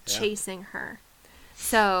 Like, chasing her.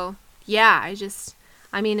 So, yeah,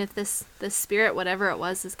 I mean, if this spirit, whatever it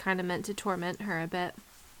was, is kind of meant to torment her a bit.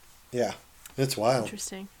 Yeah. It's wild.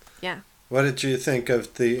 Interesting. Yeah. What did you think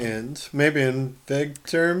of the end? Maybe in vague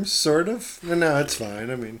terms, sort of? No, it's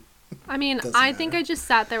fine. I think I just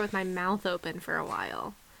sat there with my mouth open for a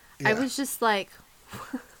while. Yeah. I was just like,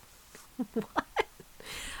 what?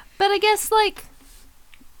 But I guess, like,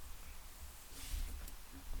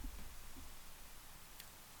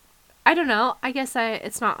 I don't know. I guess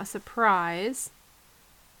it's not a surprise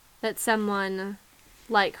that someone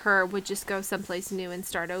like her would just go someplace new and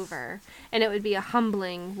start over. And it would be a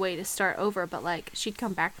humbling way to start over, but like she'd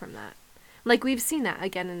come back from that. Like we've seen that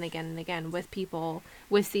again and again and again with people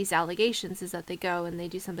with these allegations, is that they go and they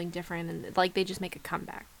do something different and like they just make a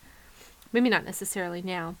comeback. Maybe not necessarily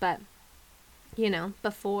now, but you know,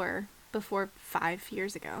 before 5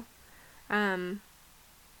 years ago. The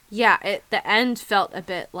end felt a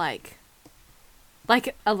bit like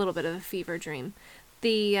a little bit of a fever dream.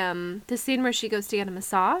 The scene where she goes to get a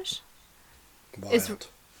massage is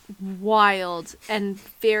wild and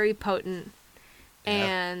very potent.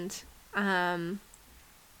 Yeah. And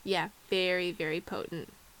very, very potent.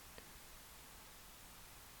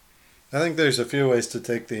 I think there's a few ways to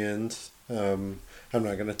take the end. I'm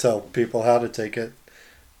not going to tell people how to take it.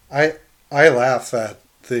 I laugh at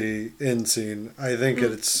the end scene. I think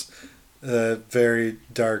it's very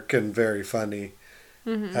dark and very funny.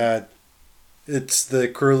 Mm-hmm. It's the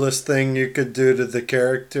cruelest thing you could do to the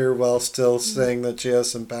character while still saying that she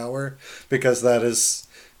has some power, because that is,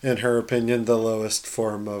 in her opinion, the lowest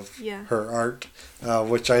form of her art,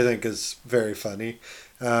 which I think is very funny,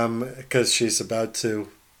 because she's about to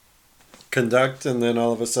conduct, and then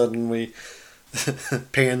all of a sudden we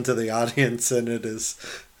pan to the audience, and it is.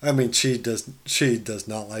 I mean, she does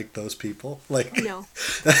not like those people. Like, No.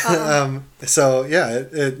 So yeah,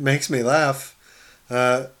 it makes me laugh.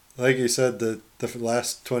 Like you said, the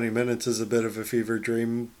last 20 minutes is a bit of a fever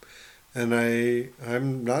dream, and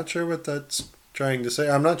I'm not sure what that's trying to say.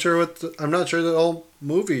 I'm not sure the whole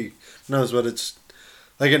movie knows what it's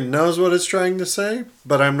like. It knows what it's trying to say,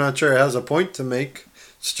 but I'm not sure it has a point to make.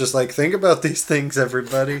 It's just like, think about these things,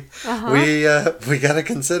 everybody. We got to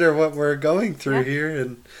consider what we're going through here,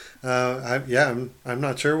 and I'm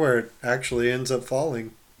not sure where it actually ends up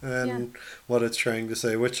falling and what it's trying to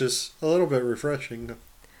say, which is a little bit refreshing.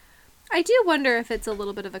 I do wonder if it's a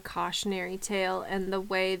little bit of a cautionary tale in the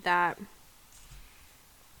way that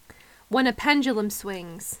when a pendulum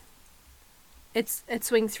swings, it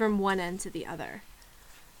swings from one end to the other.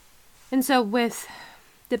 And so with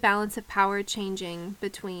the balance of power changing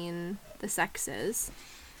between the sexes,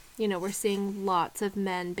 we're seeing lots of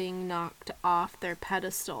men being knocked off their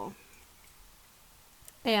pedestal.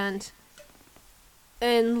 And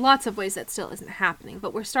in lots of ways that still isn't happening,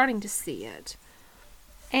 but we're starting to see it.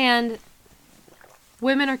 And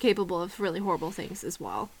women are capable of really horrible things as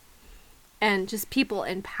well. And just people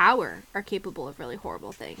in power are capable of really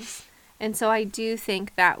horrible things. And so I do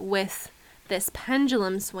think that with this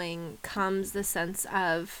pendulum swing comes the sense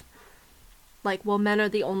of, like, well, men are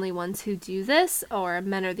the only ones who do this, or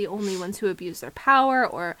men are the only ones who abuse their power,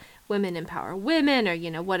 or women empower women, or,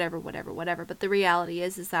 whatever. But the reality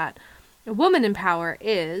is that a woman in power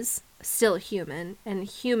is still human, and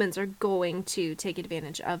humans are going to take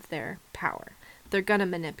advantage of their power. They're going to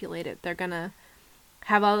manipulate it. They're going to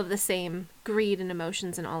have all of the same greed and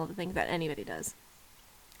emotions and all of the things that anybody does.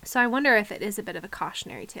 So I wonder if it is a bit of a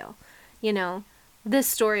cautionary tale. This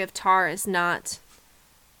story of Tar is not,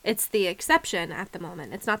 it's the exception at the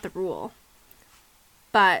moment. It's not the rule.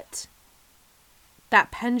 But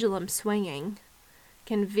that pendulum swinging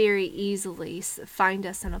can very easily find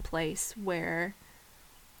us in a place where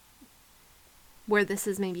this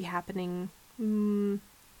is maybe happening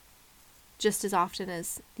just as often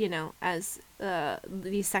as, as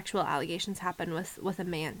these sexual allegations happen with a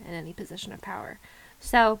man in any position of power.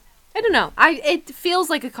 So, I don't know. It feels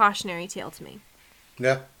like a cautionary tale to me.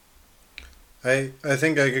 Yeah. I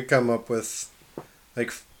think I could come up with,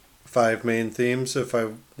 like, 5 main themes if I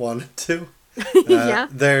wanted to. Yeah.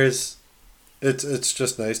 It's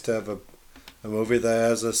just nice to have a movie that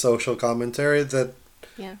has a social commentary that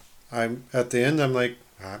I'm at the end I'm like,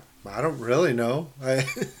 I don't really know. I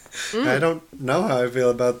don't know how I feel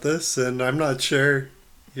about this, and I'm not sure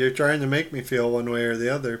you're trying to make me feel one way or the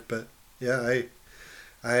other, but yeah,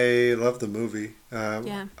 I love the movie.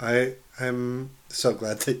 I'm so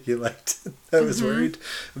glad that you liked it. I was worried,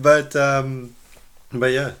 but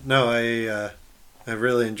yeah, no, I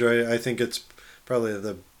really enjoyed it. I think it's probably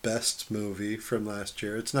the best movie from last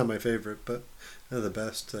year. It's not my favorite, but the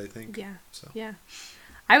best, I think. Yeah. So. Yeah.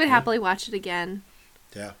 I would happily watch it again.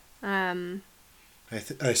 Yeah.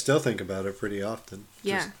 I still think about it pretty often.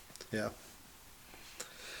 Yeah.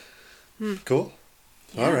 Cool.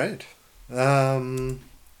 Yeah. All right.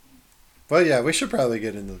 Well, yeah, we should probably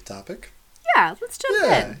get into the topic. Yeah, let's jump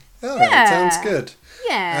in. All right, sounds good.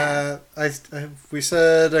 Yeah. We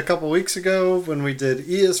said a couple weeks ago when we did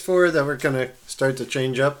ES4 that we're going to start to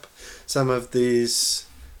change up some of these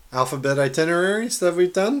alphabet itineraries that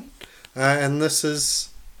we've done. And this is,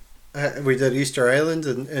 we did Easter Island,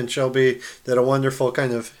 and Shelby did a wonderful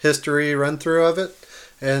kind of history run through of it.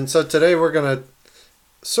 And so today we're going to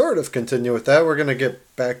sort of continue with that. We're going to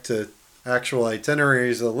get back to actual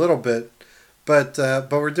itineraries a little bit, but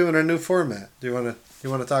we're doing a new format. Do you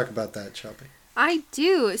want to talk about that, Shelby? I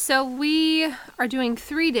do. So we are doing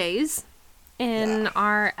 3 days in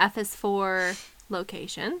our FS4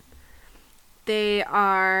 location. They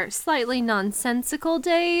are slightly nonsensical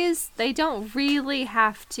days. They don't really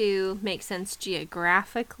have to make sense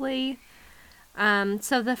geographically.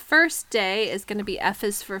 So the first day is going to be F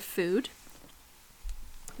is for food,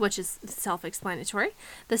 which is self-explanatory.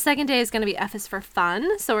 The second day is going to be F is for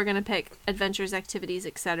fun, so we're going to pick adventures, activities,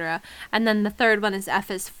 etc. And then the third one is F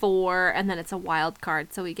is for, and then it's a wild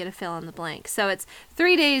card, so we get to fill in the blank. So it's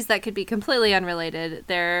 3 days that could be completely unrelated.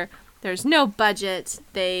 There's no budget.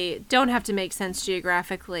 They don't have to make sense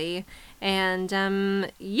geographically. And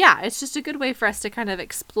it's just a good way for us to kind of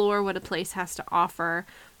explore what a place has to offer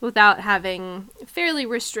without having fairly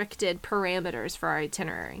restricted parameters for our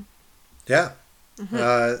itinerary. Yeah.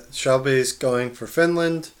 Shelby's going for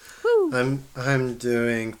Finland. Woo. I'm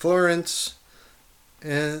doing Florence,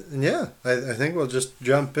 and yeah, I think we'll just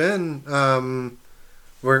jump in.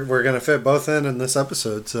 we're gonna fit both in this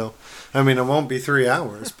episode. So, I mean, it won't be 3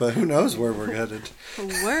 hours, but who knows where we're headed?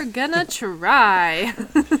 We're gonna try.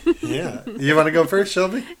 Yeah, you want to go first,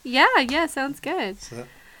 Shelby? Yeah, sounds good.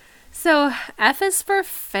 So F is for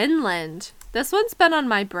Finland. This one's been on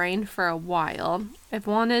my brain for a while. I've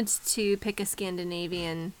wanted to pick a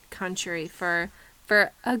Scandinavian country for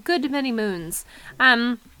a good many moons.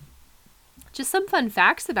 Just some fun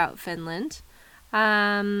facts about Finland.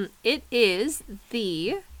 It is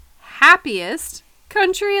the happiest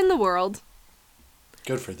country in the world.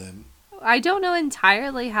 Good for them. I don't know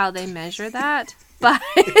entirely how they measure that, but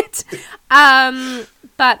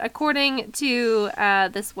but according to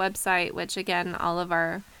this website, which again, all of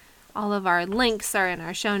our links are in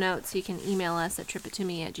our show notes. You can email us at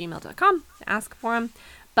tripitome@gmail.com to ask for them.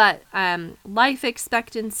 But life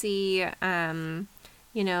expectancy,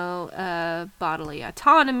 bodily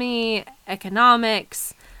autonomy,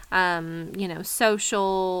 economics,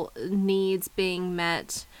 social needs being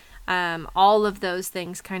met, all of those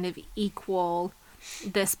things kind of equal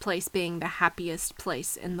this place being the happiest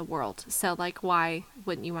place in the world. So, like, why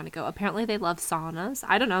wouldn't you want to go? Apparently they love saunas.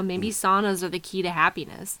 I don't know, maybe saunas are the key to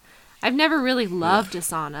happiness. I've never really loved a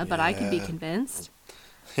sauna, but I can be convinced.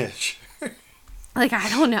 Yeah, sure. Like, I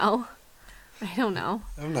don't know.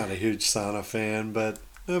 I'm not a huge sauna fan, but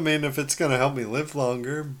I mean, if it's gonna help me live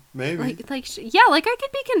longer, maybe. I could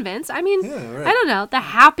be convinced. I mean, yeah, right. I don't know. The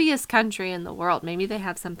happiest country in the world. Maybe they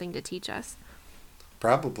have something to teach us.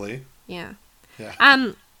 Probably. Yeah.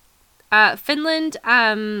 Yeah. Finland,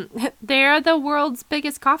 they're the world's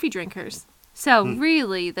biggest coffee drinkers. So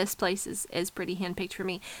really, this place is pretty handpicked for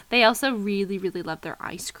me. They also really, really love their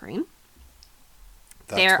ice cream.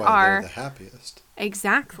 That's why they're the happiest.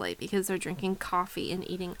 Exactly, because they're drinking coffee and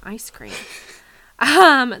eating ice cream.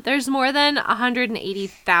 There's more than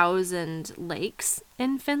 180,000 lakes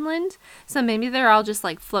in Finland, so maybe they're all just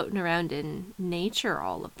like floating around in nature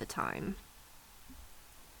all of the time.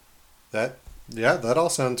 That all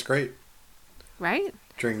sounds great. Right?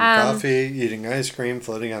 Drinking coffee, eating ice cream,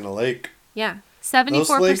 floating on a lake. Yeah. 74%. Those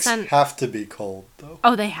lakes have to be cold, though.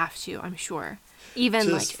 Oh, they have to, I'm sure.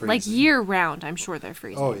 Even like year round, I'm sure they're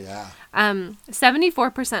freezing. Oh, yeah.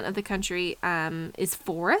 74% of the country is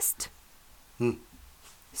forest.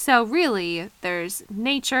 So really, there's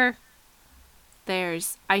nature,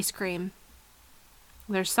 there's ice cream,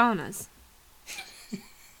 there's saunas.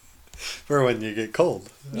 For when you get cold.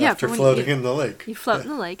 Yeah, after floating in the lake. You float in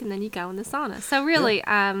the lake and then you go in the sauna. So really,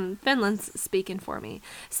 Finland's speaking for me.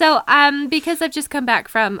 So because I've just come back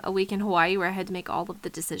from a week in Hawaii where I had to make all of the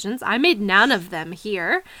decisions, I made none of them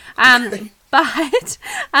here. But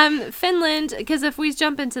Finland, because if we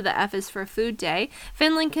jump into the F is for food day,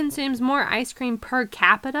 Finland consumes more ice cream per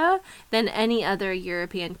capita than any other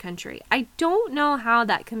European country. I don't know how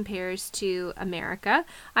that compares to America.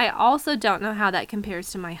 I also don't know how that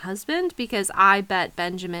compares to my husband, because I bet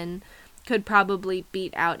Benjamin could probably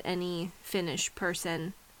beat out any Finnish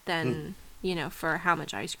person than, for how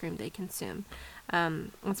much ice cream they consume.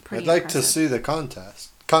 That's pretty I'd like to see the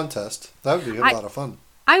contest. That would be a lot of fun.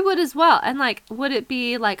 I would as well. And, would it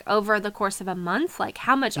be, over the course of a month?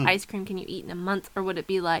 How much ice cream can you eat in a month? Or would it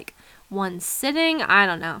be, one sitting? I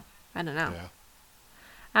don't know.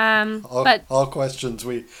 Yeah. All questions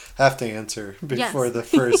we have to answer before the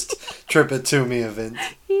first Trip It To Me event.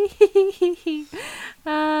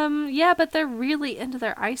 Yeah, but they're really into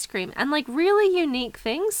their ice cream and really unique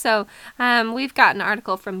things. So we've got an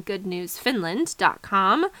article from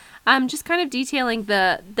goodnewsfinland.com just kind of detailing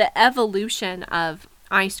the evolution of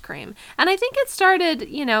ice cream. And I think it started,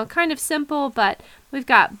 kind of simple, but we've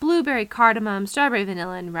got blueberry cardamom, strawberry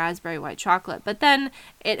vanilla, and raspberry white chocolate. But then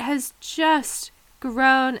it has just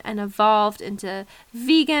grown and evolved into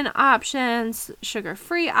vegan options,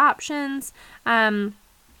 sugar-free options.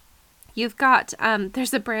 You've got,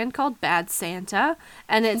 there's a brand called Bad Santa,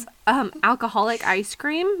 and it's alcoholic ice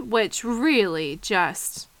cream, which really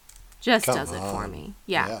just does it for me.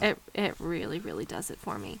 Yeah. It really, really does it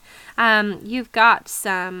for me. You've got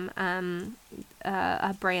some,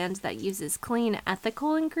 a brand that uses clean,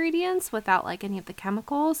 ethical ingredients without any of the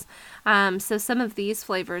chemicals. So some of these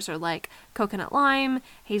flavors are coconut lime,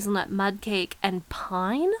 hazelnut mud cake, and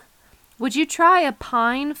pine. Would you try a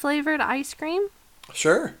pine flavored ice cream?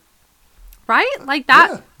 Sure. Right? That.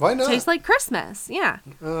 Yeah, why not? Tastes like Christmas. Yeah.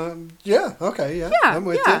 Yeah. Okay. Yeah. I'm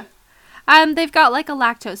with you. They've got a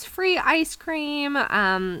lactose-free ice cream.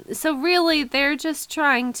 So really, they're just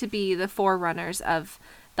trying to be the forerunners of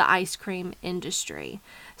the ice cream industry.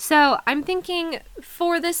 So I'm thinking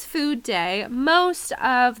for this food day, most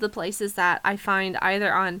of the places that I find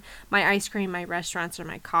either on my ice cream, my restaurants, or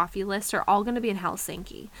my coffee list are all going to be in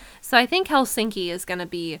Helsinki. So I think Helsinki is going to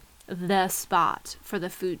be the spot for the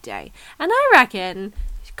food day. And I reckon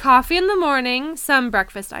coffee in the morning, some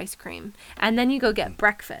breakfast ice cream, and then you go get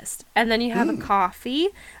breakfast, and then you have a coffee,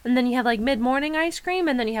 and then you have like mid-morning ice cream,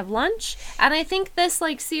 and then you have lunch. And I think this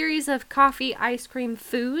like series of coffee, ice cream,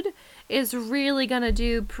 food is really gonna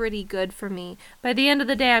do pretty good for me. By the end of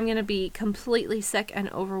the day, I'm gonna be completely sick and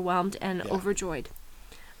overwhelmed and overjoyed.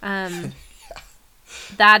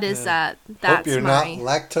 That is that's Hope you're not my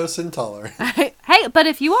lactose intolerant. Hey, but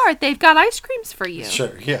if you are, they've got ice creams for you.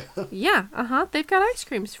 Sure, yeah. Yeah, they've got ice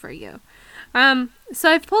creams for you. So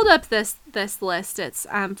I've pulled up this list. It's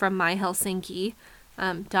from myhelsinki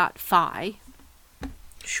 .fi.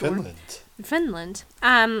 Sure. Finland.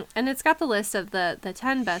 And it's got the list of the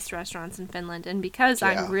 10 best restaurants in Finland. And because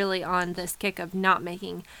I'm really on this kick of not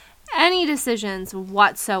making any decisions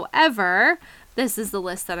whatsoever, this is the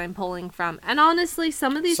list that I'm pulling from. And honestly,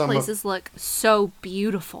 some of these places look so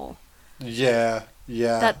beautiful. Yeah.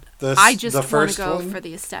 That I just want to go for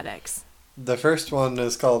the aesthetics. The first one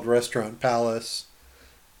is called Restaurant Palace,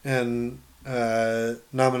 and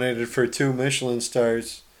nominated for 2 Michelin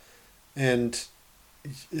stars, and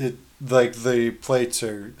the plates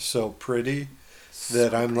are so pretty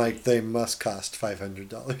that I'm like, they must cost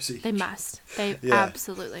 $500 each. They must. They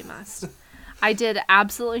absolutely must. I did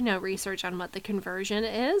absolutely no research on what the conversion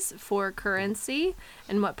is for currency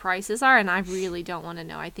and what prices are, and I really don't want to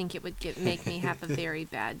know. I think it would make me have a very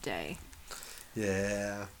bad day.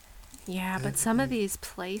 Yeah. Yeah, but some of these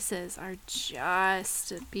places are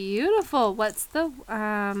just beautiful. What's the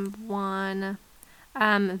one?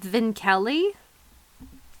 Vinkeli?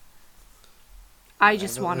 I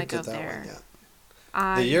just want to go there.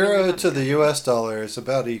 The euro to the US dollar is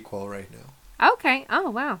about equal right now. Okay.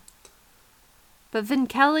 Oh, wow. But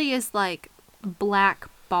Vinkeli is like black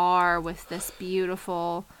bar with this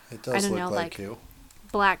beautiful, it does look like you.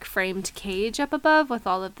 black framed cage up above with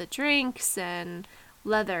all of the drinks and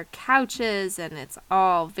leather couches, and it's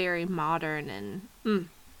all very modern and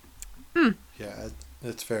Yeah,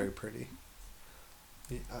 it's very pretty.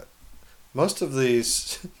 Most of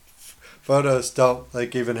these photos don't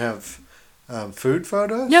like even have food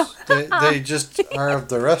photos. No, they just are of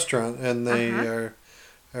the restaurant, and they are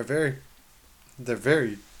very. They're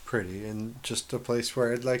very pretty, and just a place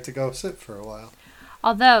where I'd like to go sit for a while.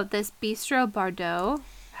 Although this Bistro Bardot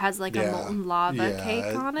has like a molten lava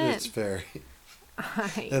cake on it. It's very.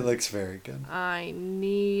 It looks very good. I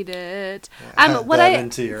need it. Add that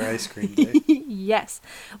into your ice cream day. Yes.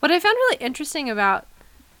 What I found really interesting about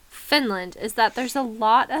Finland is that there's a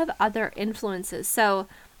lot of other influences. So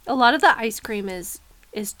a lot of the ice cream is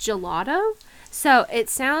gelato. So it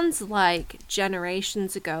sounds like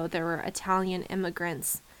generations ago there were Italian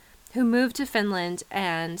immigrants who moved to Finland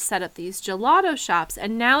and set up these gelato shops,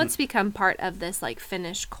 and now it's become part of this like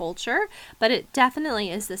Finnish culture, but it definitely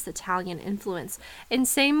is this Italian influence. And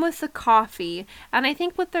same with the coffee, and I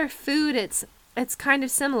think with their food it's kind of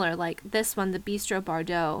similar, like this one, the Bistro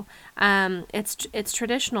Bardot. It's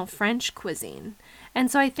traditional French cuisine. And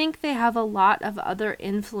so I think they have a lot of other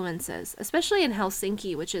influences, especially in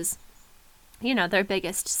Helsinki, which is, you know, their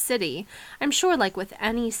biggest city. I'm sure like with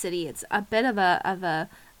any city, it's a bit of a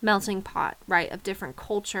melting pot, right, of different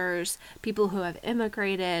cultures, people who have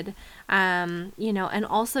immigrated, you know, and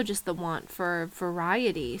also just the want for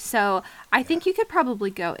variety. So I think you could probably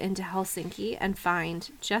go into Helsinki and find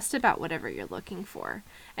just about whatever you're looking for.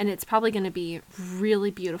 And it's probably going to be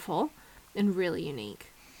really beautiful and really unique.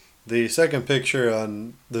 The second picture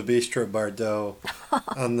on the Bistro Bardot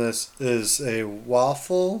on this is a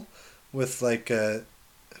waffle with like it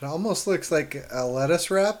almost looks like a lettuce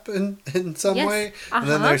wrap in some way. And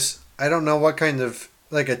then there's, I don't know what kind of,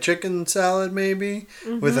 like a chicken salad maybe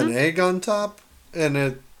with an egg on top. And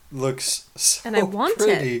it looks so and I want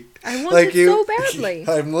pretty. It. I want it so badly.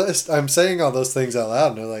 I'm saying all those things out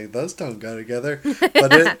loud and they're like, those don't go together.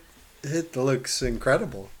 But it looks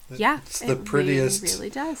incredible. Yeah. It's the prettiest really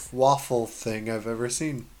does. waffle thing I've ever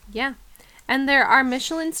seen. Yeah. And there are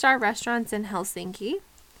Michelin star restaurants in Helsinki.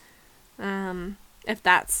 If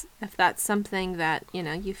that's something that, you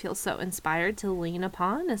know, you feel so inspired to lean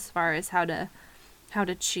upon as far as how to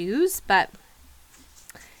choose. But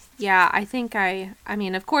yeah, I think I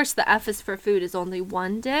mean, of course the F is for food is only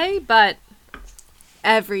one day, but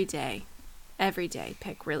every day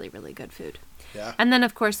pick really, really good food. Yeah. And then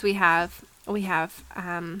of course we have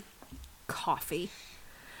coffee.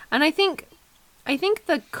 And I think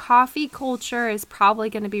the coffee culture is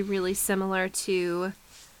probably going to be really similar to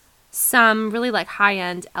some really like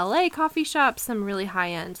high-end LA coffee shops, some really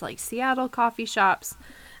high-end like Seattle coffee shops,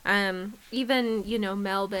 even, you know,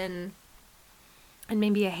 Melbourne, and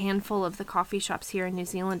maybe a handful of the coffee shops here in New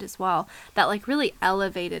Zealand as well, that like really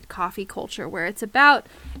elevated coffee culture, where it's about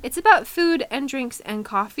food and drinks and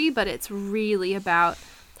coffee, but it's really about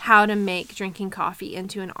how to make drinking coffee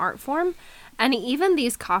into an art form. And even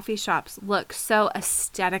these coffee shops look so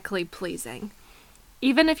aesthetically pleasing.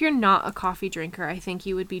 Even if you're not a coffee drinker, I think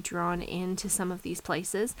you would be drawn into some of these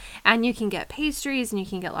places. And you can get pastries and you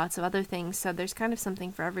can get lots of other things. So there's kind of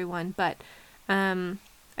something for everyone. But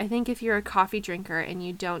I think if you're a coffee drinker and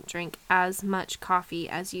you don't drink as much coffee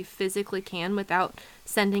as you physically can without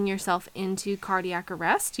sending yourself into cardiac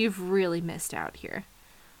arrest, you've really missed out here.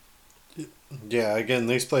 Yeah, again,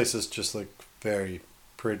 these places just look very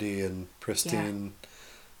pretty and pristine.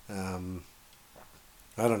 Yeah.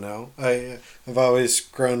 I don't know. I've always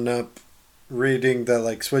grown up reading that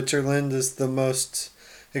like Switzerland is the most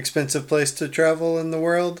expensive place to travel in the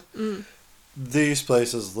world. Mm. These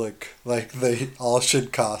places look like they all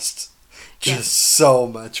should cost just so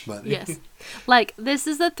much money. Yes. Like, this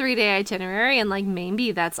is a 3-day itinerary, and like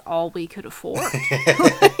maybe that's all we could afford.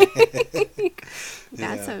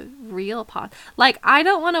 That's a real pot. Like, I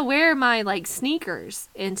don't want to wear my like sneakers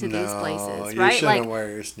into these places, right? You shouldn't like, wear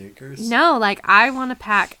your sneakers. No, like I want to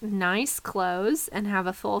pack nice clothes and have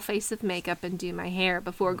a full face of makeup and do my hair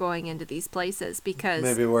before going into these places, because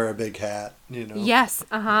maybe wear a big hat, you know. Yes,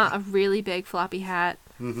 a really big floppy hat,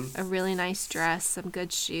 a really nice dress, some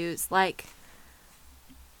good shoes, like.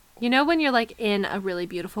 You know, when you're like in a really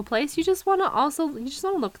beautiful place, you just want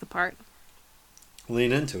to look the part.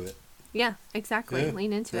 Lean into it. Yeah, exactly. Yeah,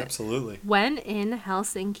 lean into absolutely. it. When in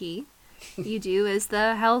Helsinki, you do as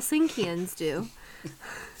the Helsinkians do.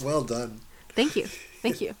 Well done. Thank you.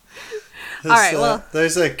 All right, well.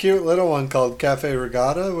 There's a cute little one called Cafe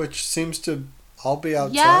Regatta, which seems to all be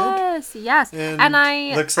outside. Yes. And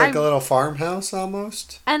looks like a little farmhouse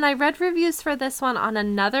almost. And I read reviews for this one on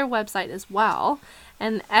another website as well.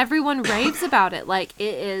 And everyone raves about it. Like,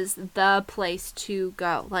 it is the place to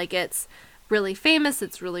go. Like, it's really famous.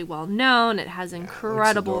 It's really well known. It has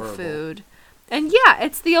incredible food. And yeah,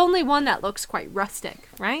 it's the only one that looks quite rustic,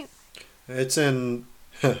 right? It's in,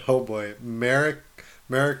 oh boy, Maricanati?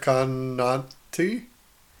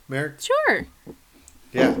 Sure.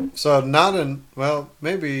 Yeah. So not in, well,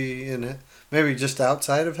 maybe just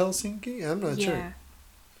outside of Helsinki? I'm not sure.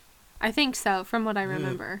 I think so, from what I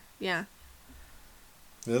remember. Yeah.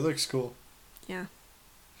 It looks cool. Yeah.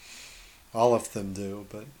 All of them do,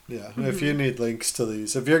 but yeah. If you need links to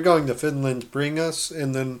these, if you're going to Finland, bring us,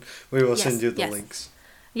 and then we will send you the links.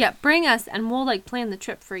 Yeah, bring us, and we'll like plan the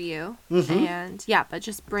trip for you. And yeah, but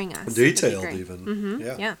just bring us. Detailed even.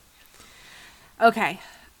 Yeah. Okay,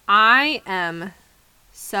 I am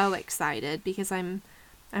so excited because I'm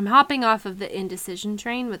hopping off of the indecision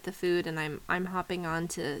train with the food, and I'm hopping on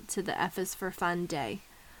to the F is for Fun day.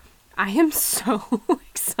 I am so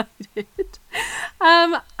excited.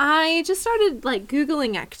 I just started like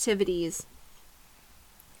Googling activities,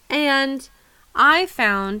 and I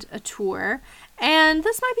found a tour, and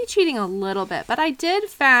this might be cheating a little bit, but I did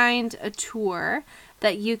find a tour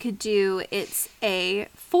that you could do. It's a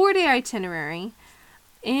 4-day itinerary.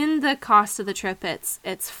 In the cost of the trip, it's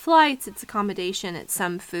flights, it's accommodation, it's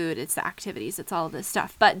some food, it's the activities, it's all of this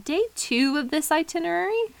stuff. But day 2 of this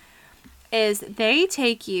itinerary is they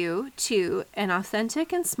take you to an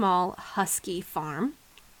authentic and small husky farm.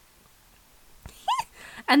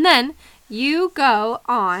 And then you go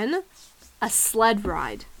on a sled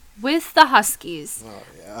ride with the huskies. Oh,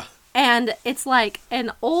 yeah. And it's like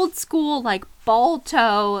an old school, like, ball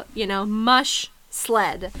tow, mush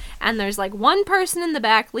sled. And there's, like, one person in the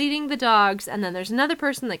back leading the dogs, and then there's another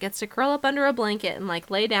person that gets to curl up under a blanket and, like,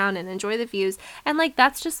 lay down and enjoy the views. And, like,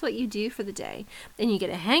 that's just what you do for the day. And you get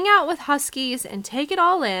to hang out with huskies and take it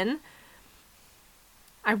all in.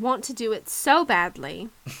 I want to do it so badly.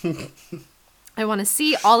 I want to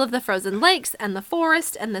see all of the frozen lakes and the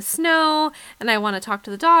forest and the snow, and I want to talk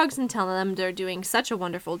to the dogs and tell them they're doing such a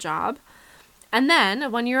wonderful job. And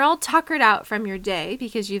then, when you're all tuckered out from your day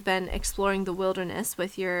because you've been exploring the wilderness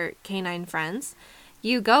with your canine friends,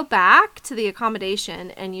 you go back to the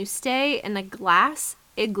accommodation and you stay in a glass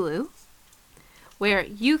igloo where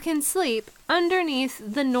you can sleep underneath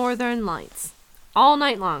the northern lights all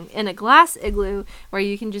night long in a glass igloo where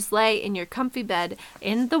you can just lay in your comfy bed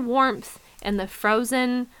in the warmth and the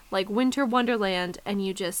frozen, like, winter wonderland, and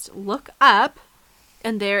you just look up,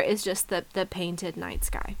 and there is just the painted night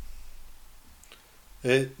sky.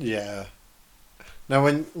 Yeah. Now,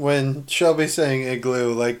 when Shelby's saying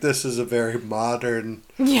igloo, like, this is a very modern,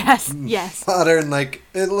 Yes. modern, like,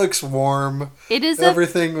 it looks warm. It is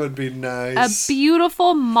Everything would be a nice.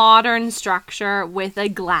 beautiful modern structure with a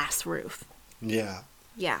glass roof. Yeah.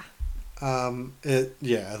 Yeah. It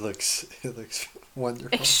looks wonderful.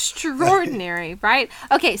 Extraordinary, right?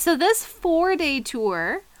 Okay, so this 4-day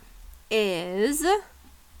tour it's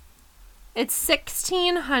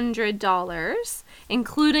 $1,600,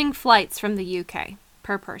 including flights from the UK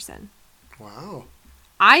per person. Wow.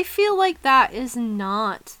 I feel like that is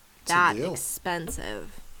not It's a that deal.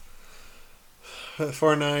 expensive.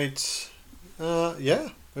 4 nights. Yeah,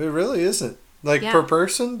 it really isn't. Like, Yeah. per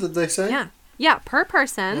person, did they say? Yeah, per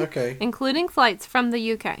person, Okay. including flights from the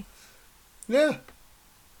UK. Yeah.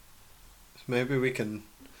 Maybe we can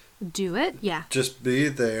Do it? Yeah. just be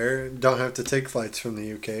there. Don't have to take flights from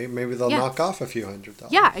the UK. Maybe they'll Yeah. knock off a few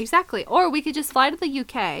 $100. Yeah, exactly. Or we could just fly to the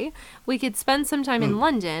UK. We could spend some time in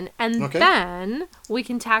London, and Okay. then we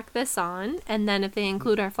can tack this on. And then if they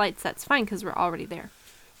include our flights, that's fine because we're already there.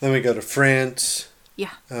 Then we go to France.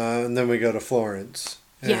 Yeah. And then we go to Florence.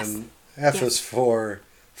 Yes. And F Yes. is for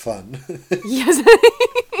fun. Yes.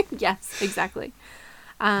 Yes, exactly.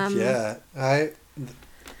 Yeah.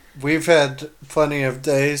 We've had plenty of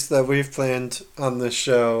days that we've planned on this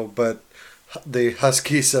show, but the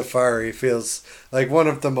Husky Safari feels like one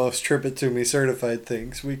of the most Trip It To Me certified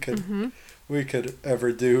things we could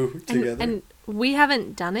ever do together. And we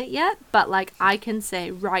haven't done it yet, but like I can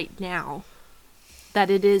say right now that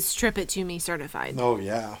it is Strip It To Me certified. Oh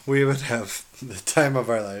yeah, we would have the time of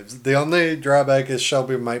our lives. The only drawback is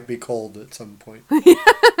Shelby might be cold at some point.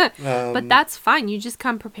 But that's fine. You just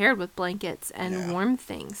come prepared with blankets and Yeah. warm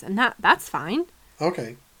things, and that's fine.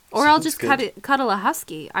 Okay. Or I'll Sounds just good. cuddle a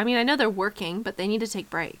husky. I mean, I know they're working, but they need to take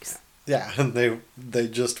breaks. Yeah, and they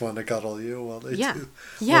just want to cuddle you while they Yeah. do.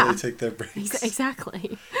 Yeah. While they take their breaks.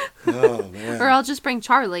 Exactly. Oh man. Or I'll just bring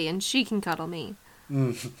Charlie, and she can cuddle me.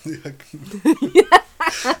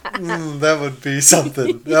 That would be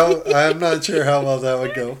something. No, I'm not sure how well that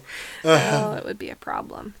would go. Oh, it would be a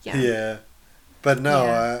problem. Yeah. Yeah. But no,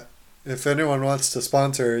 Yeah. if anyone wants to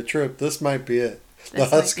sponsor a trip, this might be it. The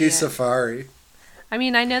This might Husky be it. Safari. I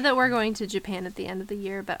mean, I know that we're going to Japan at the end of the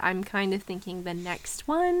year, but I'm kind of thinking the next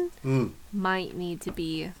one might need to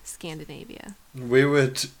be Scandinavia. We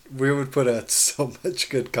would put out so much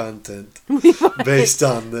good content We would. based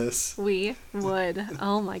on this. We would.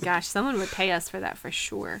 Oh my gosh, someone would pay us for that for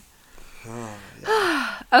sure. Oh,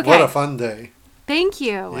 yeah. Okay. What a fun day. Thank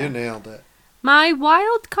you. You nailed it. My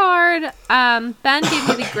wild card, Ben gave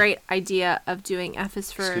me the great idea of doing F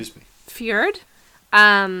is for Excuse me. Fjord.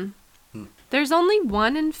 There's only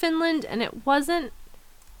one in Finland, and it wasn't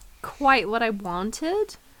quite what I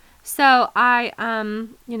wanted. So I,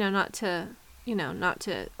 not to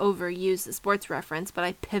overuse the sports reference, but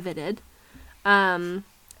I pivoted. And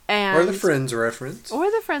Or the Friends reference.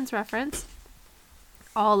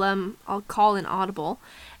 I'll call an audible.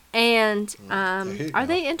 And There you are go.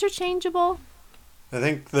 they interchangeable? I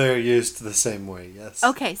think they're used the same way, yes.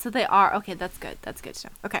 Okay, so they are. Okay, that's good. That's good to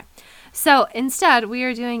know. Okay. So instead, we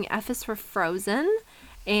are doing F is for Frozen,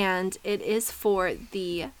 and it is for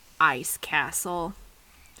the Ice Castle.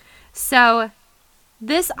 So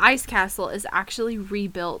this Ice Castle is actually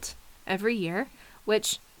rebuilt every year,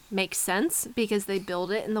 which makes sense because they build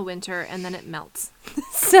it in the winter and then it melts.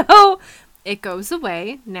 So it goes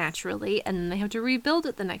away naturally, and then they have to rebuild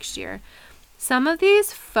it the next year. Some of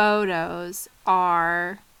these photos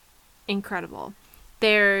are incredible.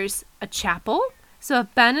 There's a chapel. So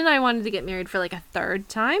if Ben and I wanted to get married for like a third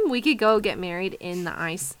time, we could go get married in the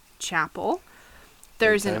ice chapel.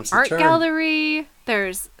 There's an time's the art charm. gallery.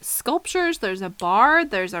 There's sculptures. There's a bar.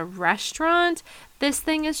 There's a restaurant. This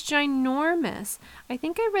thing is ginormous. I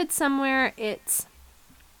think I read somewhere it's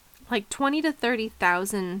like 20 to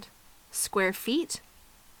 30,000 square feet,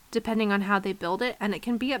 depending on how they build it, and it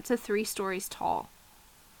can be up to 3 stories tall.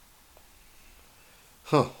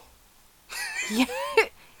 Huh.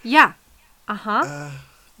 Yeah. Uh-huh.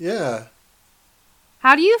 Yeah.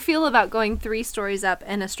 How do you feel about going 3 stories up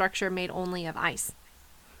in a structure made only of ice?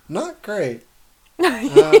 Not great.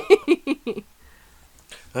 I'm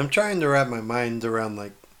trying to wrap my mind around,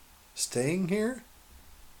 like, staying here?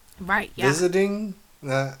 Right, yeah. Visiting?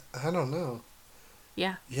 I don't know.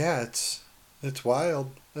 Yeah. Yeah, it's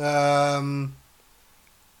wild. Yeah,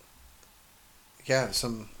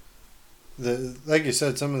 like you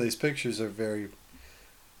said, some of these pictures are very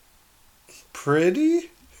pretty,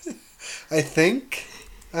 I think.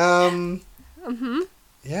 Yeah,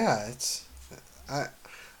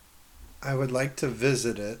 I would like to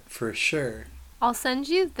visit it for sure. I'll send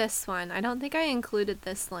you this one. I don't think I included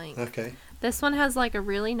this link. Okay. This one has like a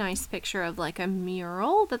really nice picture of like a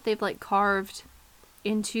mural that they've like carved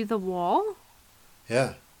into the wall.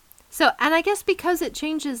 Yeah. So, and I guess because it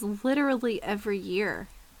changes literally every year,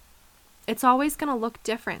 it's always going to look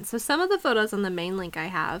different. So some of the photos on the main link I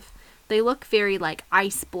have, they look very like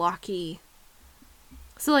ice blocky.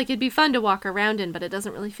 So like it'd be fun to walk around in, but it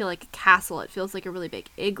doesn't really feel like a castle. It feels like a really big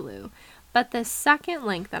igloo. But the second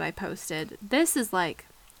link that I posted, this is like,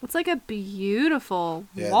 it's like a beautiful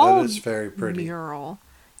wall that is very pretty. mural.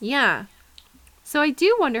 Yeah. So I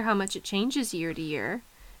do wonder how much it changes year to year.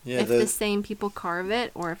 Yeah, if the same people carve it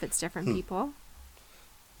or if it's different people.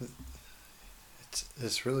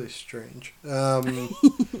 It's really strange.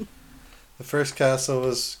 The first castle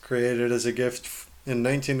was created as a gift in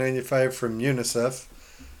 1995 from UNICEF,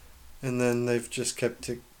 and then they've just kept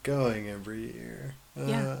it going every year.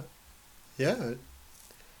 Yeah.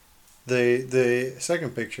 The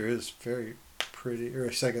second picture is very pretty, or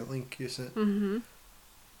a second link you sent. Mm-hmm.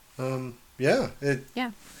 Yeah.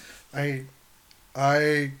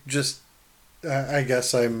 I just, I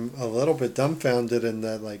guess I'm a little bit dumbfounded in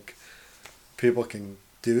that, like, people can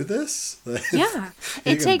do this? Yeah.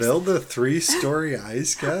 You can build a 3-story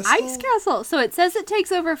ice castle? Ice castle. So it says it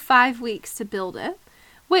takes over 5 weeks to build it,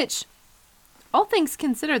 which, all things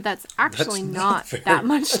considered, that's actually not that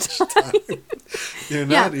much time. You're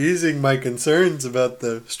not easing my concerns about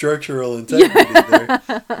the structural integrity there.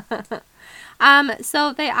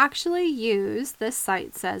 So they actually use, this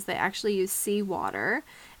site says they actually use seawater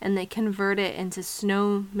and they convert it into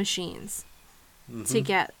snow machines to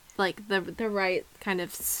get like the right kind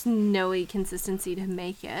of snowy consistency to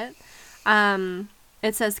make it.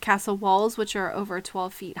 It says castle walls, which are over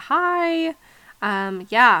 12 feet high.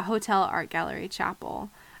 Hotel, art gallery,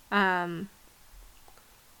 chapel.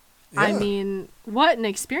 I mean, what an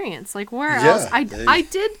experience. Like, where else? I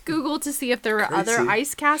did Google to see if there were other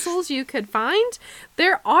ice castles you could find.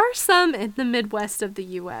 There are some in the Midwest of the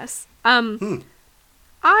U.S.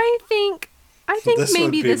 I think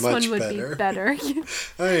maybe this one would be better.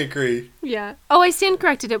 I agree. Yeah. Oh, I stand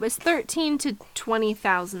corrected. It was 13 to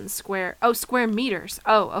 20,000 square meters.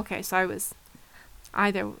 Oh, okay. So I was,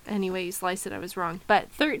 either any way you slice it, I was wrong. But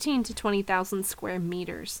 13 to 20,000 square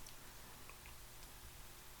meters.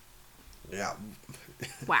 Yeah.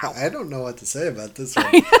 Wow. I don't know what to say about this one.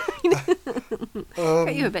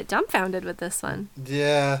 Got you a bit dumbfounded with this one.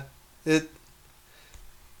 Yeah. The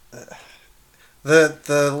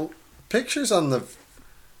pictures on the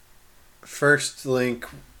first link,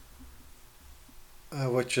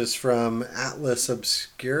 which is from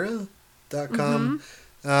atlasobscura.com,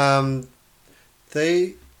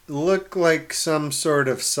 they look like some sort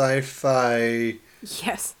of sci-fi...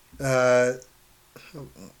 Yes.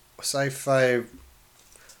 Sci-fi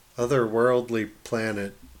otherworldly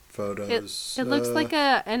planet photos. It looks like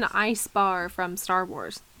an ice bar from Star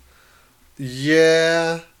Wars.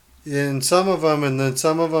 Yeah, in some of them, and then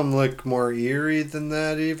some of them look more eerie than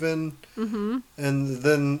that even. Mm-hmm. And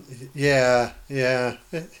then, yeah.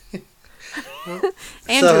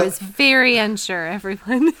 Andrew is very unsure,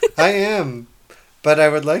 everyone. I am, but I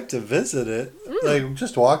would like to visit it. Like,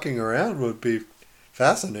 just walking around would be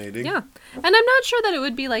fascinating. Yeah. And I'm not sure that it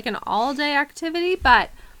would be like an all-day activity,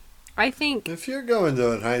 but I think... If you're going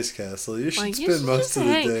to an ice castle, you should spend most of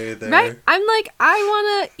the day there. Right? I'm like, I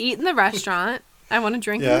want to eat in the restaurant. I want to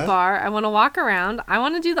drink in the bar. I want to walk around. I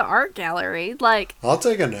want to do the art gallery. Like, I'll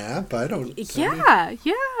take a nap. I don't... Yeah.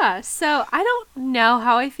 So I don't know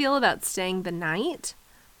how I feel about staying the night.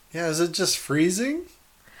 Yeah, is it just freezing?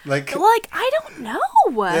 Like I don't know.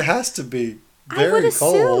 It has to be. Very I would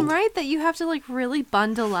assume, cold. right, that you have to like really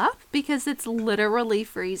bundle up because it's literally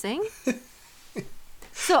freezing.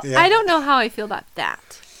 So I don't know how I feel about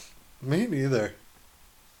that. Me neither.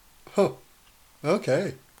 Oh,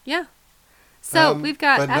 okay. Yeah. So we've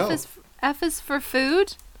got F is for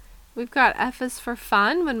food. We've got F is for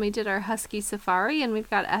fun when we did our husky safari, and we've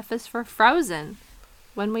got F is for frozen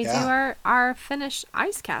when we do our finished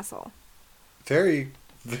ice castle. Very,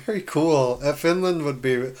 very cool. Finland would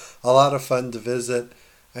be a lot of fun to visit.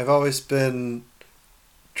 I've always been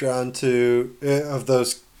drawn to, of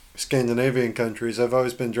those Scandinavian countries, I've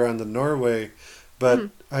always been drawn to Norway. But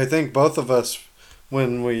I think both of us,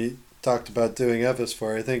 when we talked about doing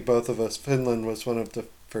Evisfor, I think both of us, Finland was one of the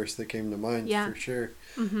first that came to mind for sure.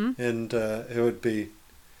 Mm-hmm. And it would be,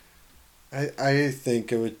 I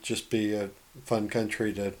think it would just be a fun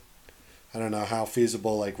country to, I don't know how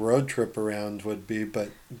feasible like road trip around would be,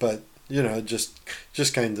 but you know, just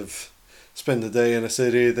kind of spend the day in a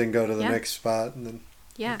city, then go to the next spot, and then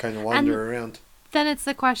kind of wander around. Then it's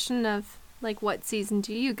the question of like what season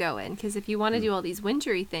do you go in? Because if you want to do all these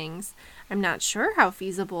wintry things, I'm not sure how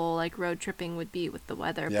feasible like road tripping would be with the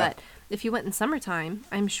weather. Yeah. But if you went in summertime,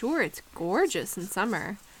 I'm sure it's gorgeous in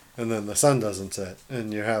summer. And then the sun doesn't set,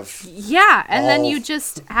 and you have Yeah, and then all- you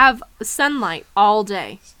just have sunlight all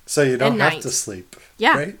day. so you don't and have night. to sleep.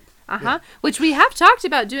 Yeah. Right? Uh-huh. Which we have talked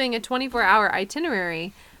about doing a 24-hour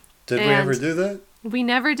itinerary. Did we And- ever do that? We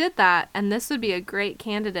never did that, and this would be a great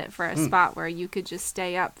candidate for a spot where you could just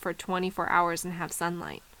stay up for 24 hours and have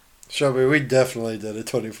sunlight. Shelby, we definitely did a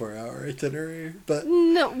 24-hour itinerary, but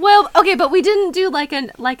No, well, okay, but we didn't do like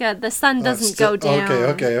the sun doesn't go down.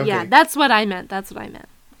 Okay. Yeah, that's what I meant.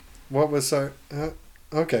 what was our...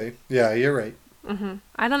 okay, yeah, you're right. I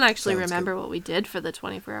don't actually Sounds remember what we did for the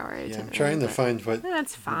 24-hour itinerary. Yeah, I'm trying to but find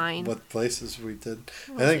That's fine. what places we did.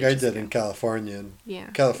 I Well, think I ages did ago. in California, Yeah.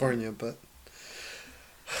 but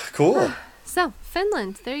cool. So,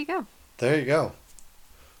 Finland, there you go. There you go.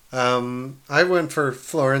 I went for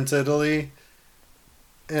Florence, Italy,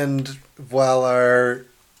 and while our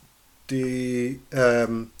new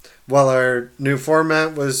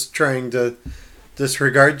format was trying to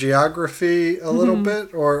disregard geography a little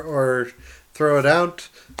bit or throw it out,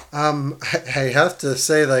 I have to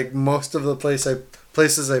say, like, most of the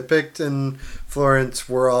places I picked in Florence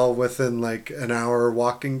were all within like an hour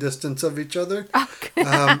walking distance of each other. Oh,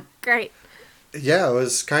 great. Yeah, it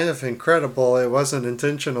was kind of incredible. It wasn't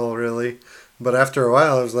intentional, really. But after a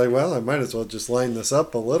while, I was like, well, I might as well just line this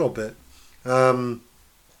up a little bit. I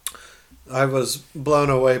was blown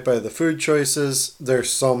away by the food choices. There's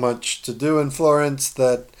so much to do in Florence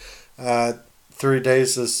that 3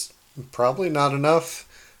 days is probably not enough.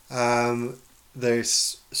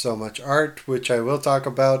 There's so much art, which I will talk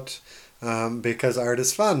about because art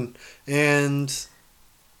is fun. And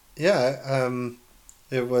yeah,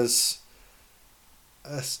 it was...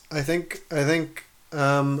 I think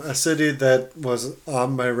a city that was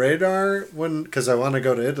on my radar because I want to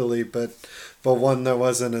go to Italy, but one that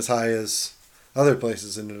wasn't as high as other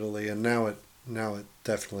places in Italy, and now it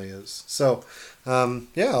definitely is. So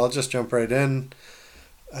yeah, I'll just jump right in.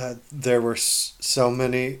 There were so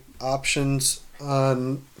many options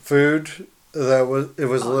on food that it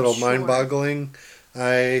was a little sure. mind-boggling.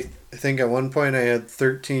 I think at one point I had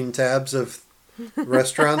 13 tabs of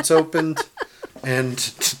restaurants opened. And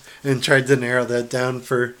tried to narrow that down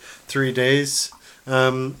for 3 days.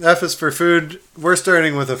 F is for food. We're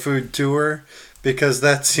starting with a food tour because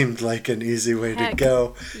that seemed like an easy way to Heck,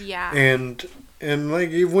 go. Yeah. And like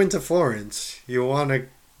you went to Florence, you wanna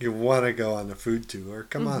go on a food tour.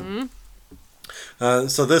 Come on.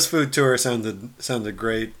 So this food tour sounded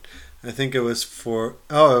great. I think it was through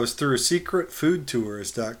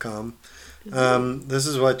secretfoodtours.com. This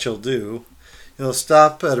is what you'll do. You'll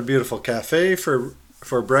stop at a beautiful cafe for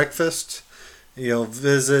breakfast. You'll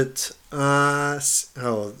visit... I'm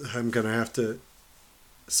going to have to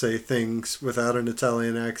say things without an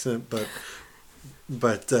Italian accent, but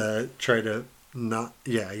try to not...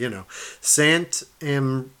 Yeah, Sant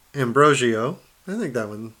Ambrogio. I think that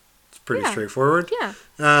one's pretty straightforward. Yeah.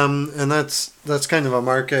 And that's kind of a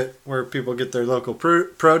market where people get their local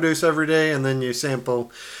produce every day, and then you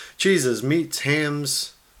sample cheeses, meats,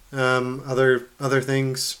 hams... other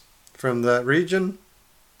things from that region,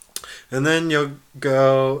 and then you'll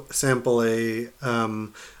go sample a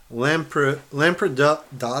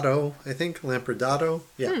Lampredotto, I think Lampredotto,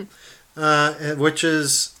 which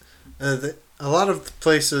is a lot of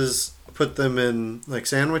places put them in like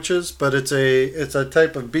sandwiches, but it's a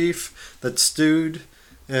type of beef that's stewed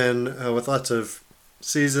and with lots of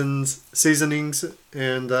seasonings,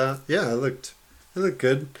 and it looked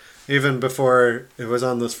good. Even before it was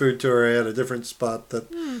on this food tour, I had a different spot that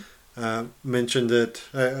mentioned it.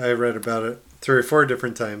 I read about it 3 or 4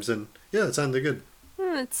 different times, and yeah, it sounded good.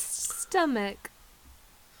 It's stomach.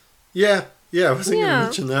 Yeah, I wasn't going to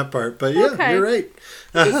mention that part, but yeah, Okay. you're right.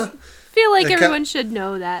 Feel like The everyone should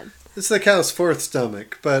know that. It's the cow's 4th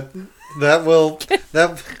stomach, but that will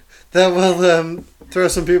throw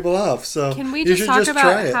some people off. So Can we you just should talk just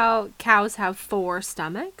try about it. how cows have 4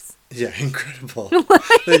 stomachs? Yeah, incredible.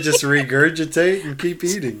 They just regurgitate and keep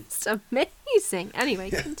eating. It's amazing.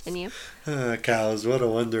 Anyway, continue. Cows, what a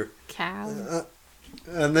wonder. Cow.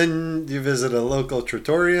 And then you visit a local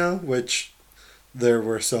trattoria, which there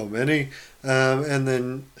were so many. And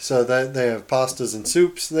then, so that they have pastas and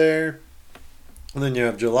soups there. And then you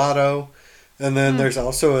have gelato. And then there's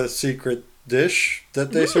also a secret dish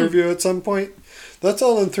that they serve you at some point. That's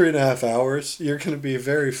all in 3.5 hours. You're going to be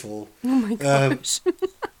very full. Oh my gosh.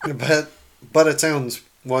 But it sounds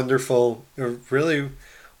wonderful. It really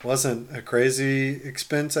wasn't a crazy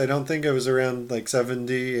expense. I don't think it was around like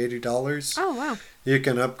 $70-$80. Oh, wow. You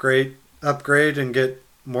can upgrade upgrade and get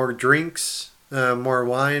more drinks, more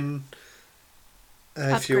wine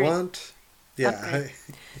if you Upgrade. want. Yeah. Upgrade.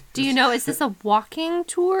 Do you know, is this a walking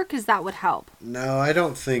tour? Because that would help. No, I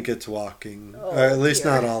don't think it's walking. Oh, Or at least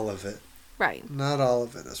dear. not all of it. Right. Not all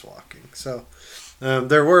of it is walking. So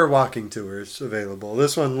there were walking tours available.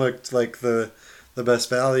 This one looked like the best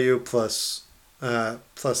value plus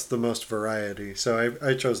the most variety. So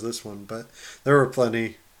I chose this one, but there were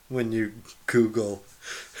plenty when you Google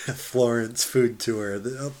Florence food tour.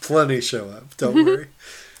 Plenty show up. Don't worry.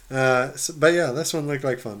 But yeah, this one looked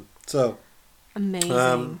like fun. So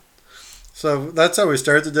Amazing. so that's how we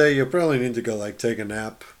start the day. You'll probably need to go like take a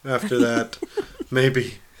nap after that.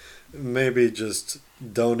 maybe just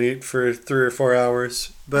don't eat for 3 or 4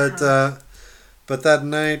 hours. But that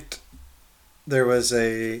night there was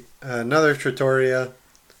another trattoria,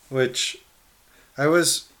 which I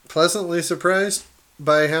was pleasantly surprised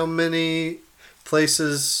by how many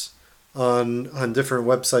places on different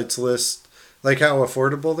websites list like how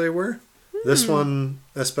affordable they were. This one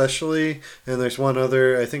especially, and there's one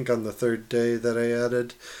other I think on the third day that I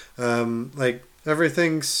added. Like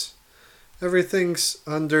everything's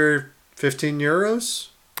under 15 euros,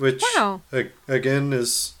 which Wow. again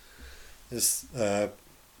is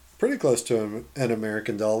pretty close to an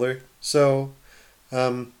American dollar. So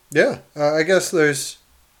yeah, I guess there's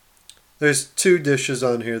 2 dishes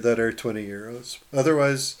on here that are 20 euros.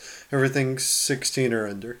 Otherwise, everything's 16 or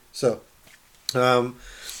under. So,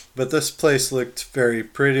 but this place looked very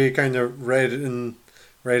pretty, kind of right in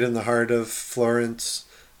the heart of Florence.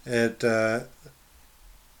 It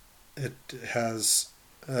has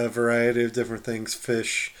a variety of different things: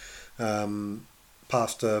 fish,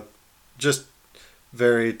 pasta, just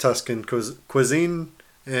very Tuscan cuisine.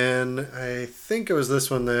 And I think it was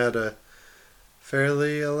this one that had a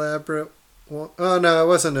fairly elaborate one. Oh no, it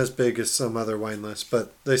wasn't as big as some other wine lists,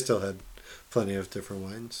 but they still had plenty of different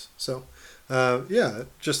wines. So yeah, it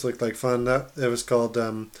just looked like fun. It was called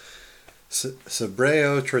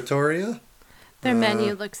Sabreo Trattoria. Their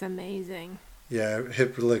menu looks amazing. Yeah,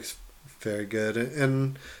 it looks very good,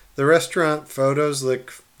 and the restaurant photos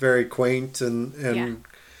look very quaint and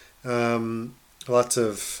lots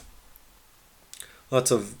of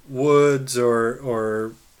woods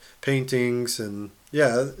or paintings, and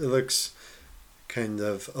yeah, it looks kind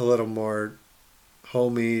of a little more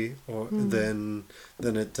homey than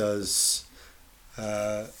it does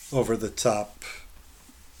over the top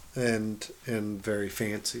and very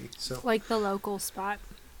fancy. So Like the local spot.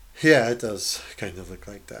 yeah, it does kind of look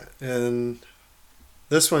like that. And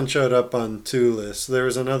this one showed up on 2 lists. There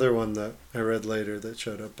was another one that I read later that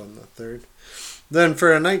showed up on the 3rd. Then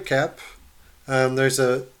for a nightcap, there's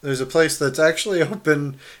a place that's actually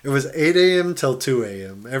open. It was 8 a.m. till 2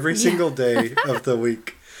 a.m. every single day of the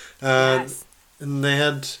week. Yes. And they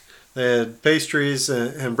had pastries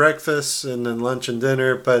and breakfast and then lunch and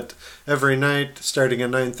dinner. But every night, starting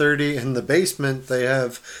at 9:30, in the basement, they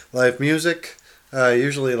have live music,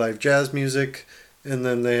 usually live jazz music. And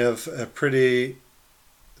then they have a pretty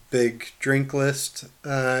big drink list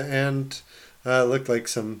and looked like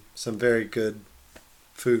some very good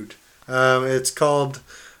food. It's called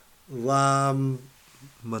La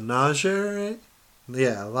Menagerie.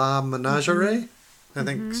 Yeah, La Menagerie. I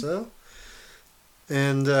think so.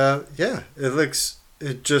 And yeah,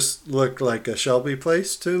 it just looked like a Shelby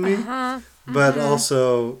place to me, but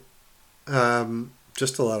also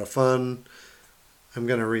just a lot of fun. I'm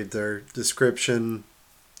going to read their description.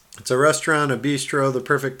 It's a restaurant, a bistro, the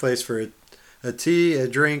perfect place for a tea, a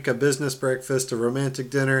drink, a business breakfast, a romantic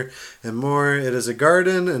dinner, and more. It is a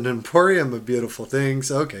garden, an emporium of beautiful things.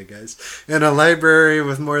 Okay, guys. And a library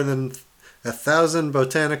with more than 1,000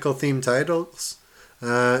 botanical themed titles.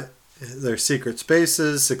 There's secret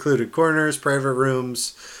spaces, secluded corners, private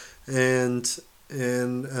rooms, and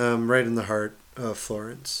right in the heart of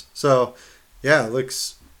Florence. So, yeah, it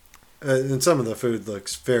looks... and some of the food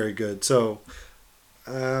looks very good. So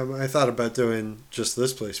I thought about doing just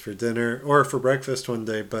this place for dinner or for breakfast one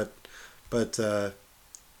day, but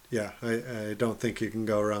yeah, I don't think you can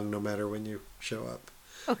go wrong no matter when you show up.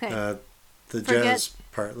 Okay. The jazz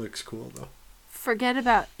part looks cool though. Forget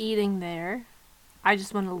about eating there. I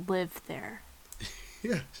just want to live there.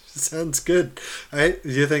 Yeah, sounds good.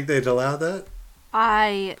 You think they'd allow that?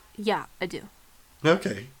 Yeah, I do.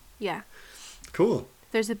 Okay. Yeah. Cool.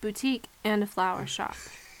 There's a boutique and a flower shop.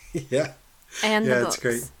 Yeah. And Yeah, the it's books.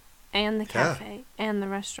 great. And the cafe. And the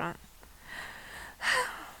restaurant.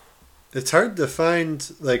 It's hard to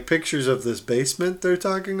find like pictures of this basement they're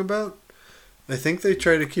talking about. I think they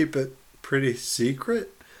try to keep it pretty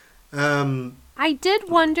secret. I did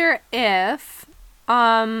wonder if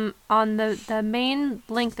On the main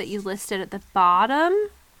link that you listed at the bottom,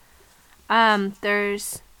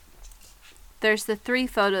 there's the 3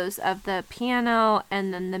 photos of the piano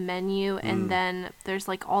and then the menu, and then there's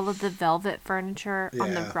like all of the velvet furniture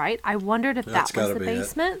on the right. I wondered if That's that was gotta the be it.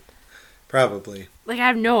 basement. Probably. Like, I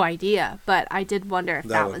have no idea, but I did wonder if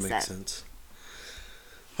that was would make it. sense.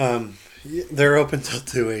 They're open till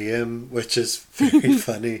 2 a.m., which is very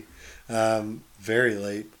funny. Very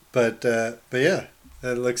late. But yeah,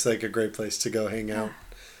 it looks like a great place to go hang out.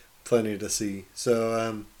 Plenty to see.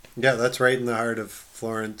 So, yeah, that's right in the heart of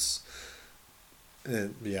Florence.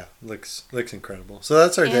 And yeah, looks incredible. So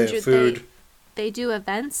that's our Andrew, day of food. They do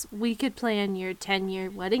events. We could plan your 10-year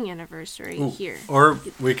wedding anniversary here. Or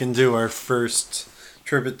we can do our first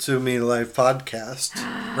Tribute to Me live podcast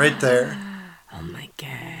right there. Oh my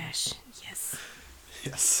gosh. Yes.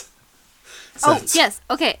 Yes. Yes.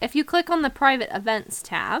 Okay, if you click on the private events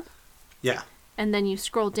tab. Yeah. And then you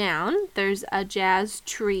scroll down, there's a jazz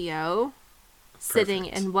trio sitting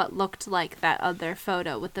Perfect. in what looked like that other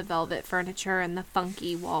photo with the velvet furniture and the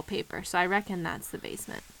funky wallpaper. So I reckon that's the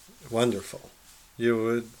basement. Wonderful.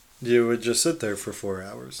 You would just sit there for 4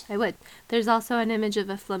 hours. I would. There's also an image of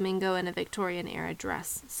a flamingo in a Victorian era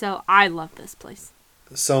dress. So I love this place.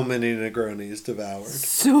 So many Negronis devoured.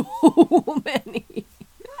 So many.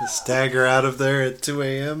 Stagger out of there at 2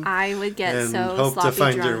 a.m. I would get and so hope sloppy to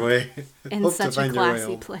find drunk your way. in hope such to a find your way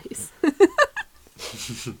classy home. place.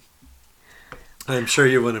 I'm sure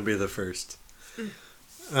you wouldn't be the first.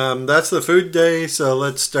 That's the food day, so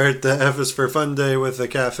let's start the F is for Fun day with the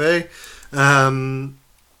cafe. My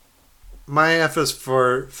F is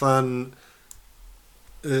for Fun.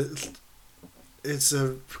 It's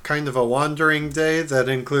a kind of a wandering day that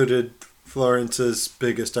included Florence's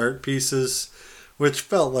biggest art pieces, which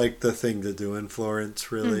felt like the thing to do in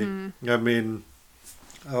Florence, really. Mm-hmm. I mean,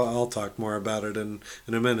 I'll talk more about it in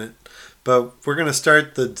a minute. But we're going to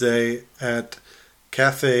start the day at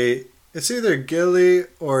Cafe. It's either Gilly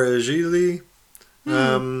or Gili.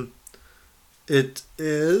 It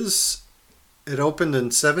opened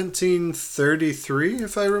in 1733,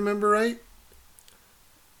 if I remember right.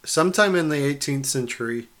 Sometime in the 18th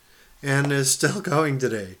century. And is still going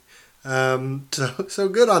today. So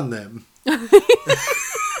good on them.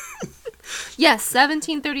 Yes,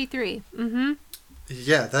 1733. Mm-hmm.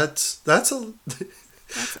 Yeah, that's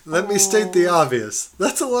let me state the obvious.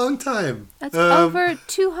 That's a long time. That's over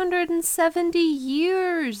 270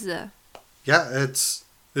 years. Yeah, it's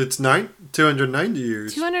 290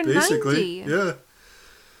 years. 290. Basically. Yeah.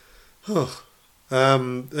 Oh.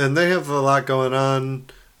 And they have a lot going on.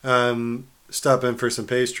 Stop in for some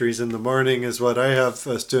pastries in the morning is what I have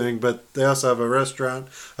us doing, but they also have a restaurant,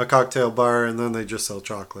 a cocktail bar, and then they just sell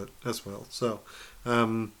chocolate as well. So,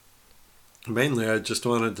 mainly I just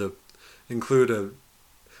wanted to include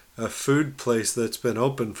a food place that's been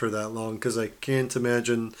open for that long, because I can't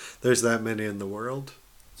imagine there's that many in the world.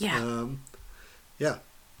 Yeah. Yeah.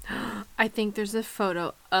 I think there's a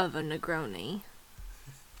photo of a Negroni.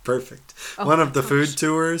 Perfect. Oh One of my the gosh. food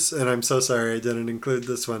tours, and I'm so sorry I didn't include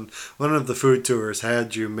this one. One of the food tours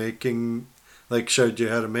had you showed you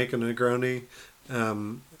how to make a Negroni.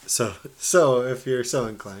 So if you're so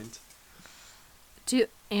inclined.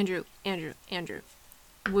 Andrew,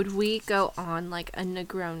 would we go on like a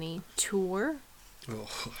Negroni tour? Oh,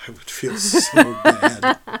 I would feel so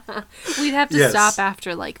bad. We'd have to Yes. stop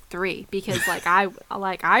after like 3 because I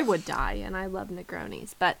would die and I love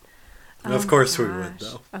Negronis, but Of my course we would,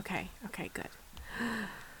 gosh. though. Okay, good.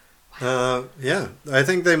 Yeah, I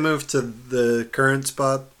think they moved to the current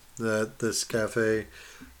spot that this cafe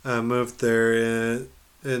moved there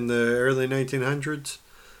in the early 1900s.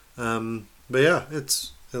 But yeah,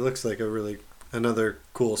 it looks like another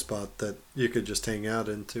cool spot that you could just hang out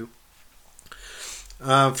into.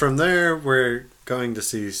 From there, we're going to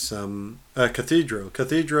see some Cathedral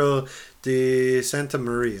di Santa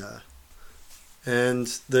Maria,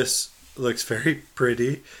 and this looks very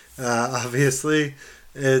pretty. Obviously,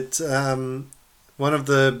 it's one of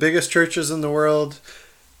the biggest churches in the world.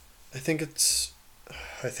 I think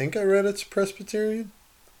I read it's Presbyterian.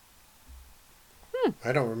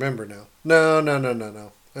 I don't remember now. No.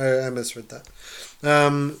 I misread that.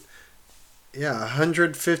 Yeah,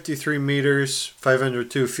 153 meters,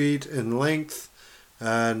 502 feet in length,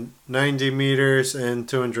 90 meters and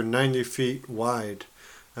 290 feet wide.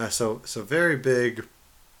 So very big.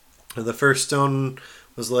 The first stone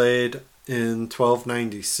was laid in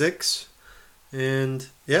 1296, and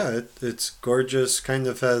yeah, it's gorgeous. Kind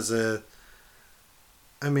of has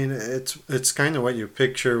it's kind of what you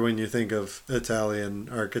picture when you think of Italian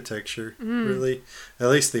architecture. Really, at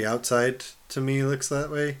least the outside to me looks that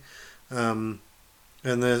way.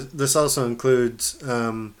 And this also includes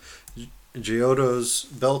Giotto's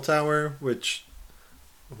bell tower, which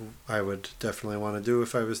I would definitely want to do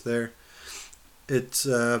if I was there. It's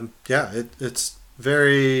it's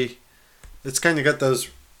very, it's kind of got those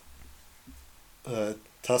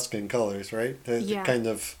Tuscan colors, right? Yeah. Kind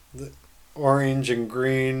of orange and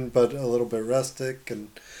green, but a little bit rustic, and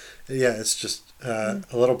yeah, it's just a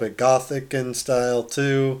little bit gothic in style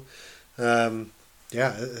too.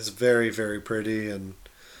 It's very, very pretty, and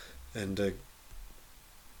it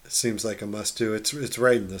seems like a must do. It's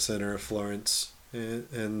right in the center of Florence,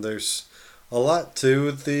 and there's a lot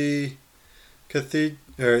to the cathedral,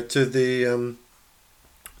 or to the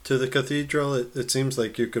cathedral. It seems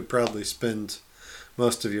like you could probably spend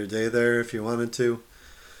most of your day there if you wanted to.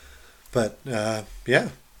 But yeah,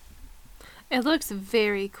 It looks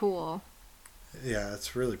very cool. yeah,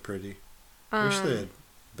 it's really pretty. I wish they had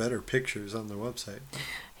better pictures on their website.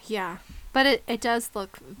 Yeah. But it does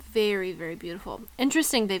look very, very beautiful.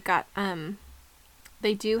 Interesting, they've got,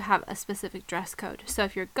 they do have a specific dress code. So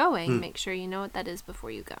if you're going, make sure you know what that is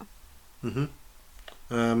before you go.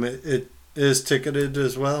 Mm-hmm. It is ticketed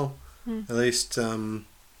as well. At least,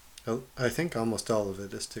 I think almost all of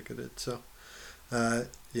it is ticketed. So,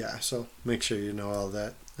 yeah, so make sure you know all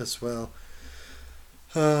that as well.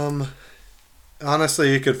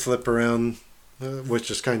 Honestly, you could flip around, which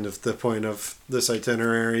is kind of the point of this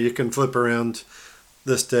itinerary. You can flip around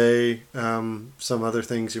this day. Some other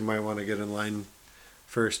things you might want to get in line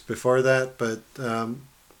first before that, but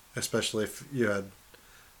especially if you had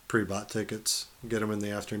pre-bought tickets, get them in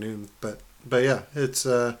the afternoon. But yeah, it's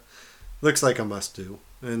looks like a must-do.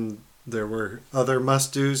 And there were other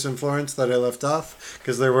must-dos in Florence that I left off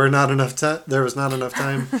because there was not enough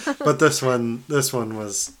time. But this one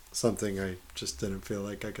was something I just didn't feel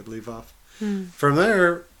like I could leave off. From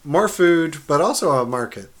there, more food, but also a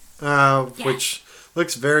market, which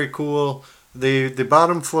looks very cool. The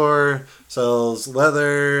bottom floor sells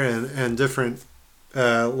leather and different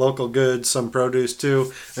local goods, some produce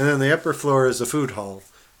too, and then the upper floor is a food hall,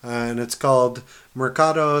 and it's called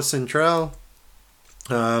Mercado Central,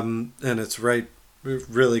 and it's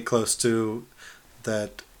really close to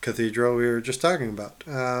that cathedral we were just talking about.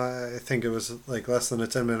 I think it was like less than a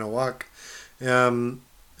 10-minute walk.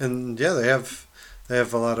 And yeah, they have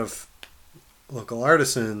a lot of local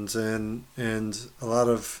artisans and a lot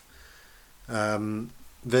of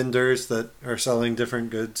vendors that are selling different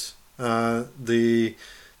goods. The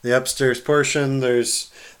upstairs portion, there's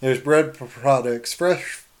bread products,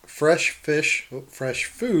 fresh fish, fresh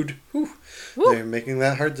food. Whew. They're making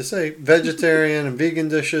that hard to say. Vegetarian and vegan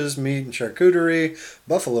dishes, meat and charcuterie,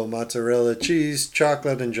 buffalo mozzarella, cheese,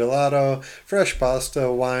 chocolate and gelato, fresh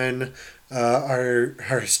pasta, wine, our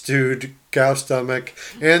stewed cow stomach,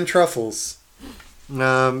 and truffles.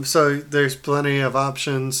 So there's plenty of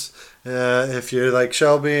options. If you're like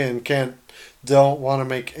Shelby and don't want to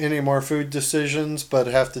make any more food decisions, but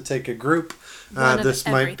have to take a group, this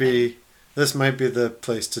might be the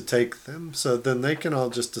place to take them. So then they can all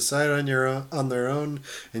just decide on their own,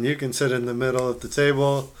 and you can sit in the middle of the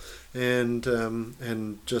table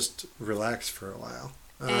and just relax for a while.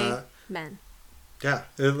 Amen. Yeah,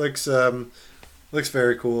 it looks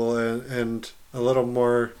very cool and a little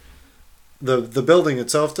more. The building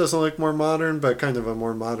itself doesn't look more modern, but kind of a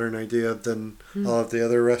more modern idea than all of the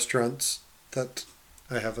other restaurants that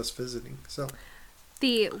I have us visiting. So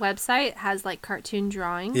the website has like cartoon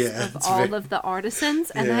drawings of it's all of the artisans,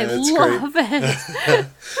 and Yeah, I it's love it.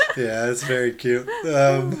 Yeah, it's very cute.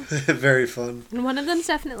 Very fun. And one of them's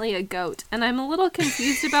definitely a goat, and I'm a little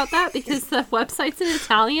confused about that because the website's in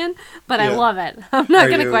Italian, but I Yeah. love it. I'm not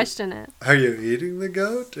going to question it. Are you eating the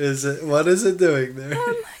goat? What is it doing there? I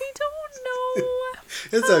don't know.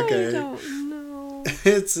 It's okay. I don't know.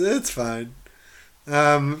 It's fine.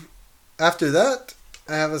 After that,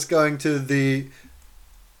 I have us going to the.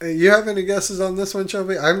 You have any guesses on this one,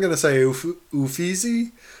 Shelby? I'm gonna say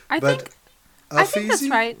Uffizi. I think that's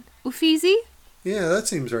right. Uffizi? Yeah, that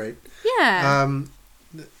seems right. Yeah.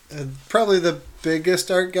 Probably the biggest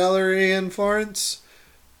art gallery in Florence,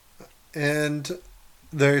 and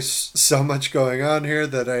there's so much going on here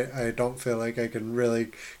that I don't feel like I can really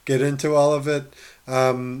get into all of it.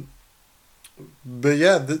 But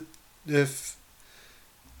yeah,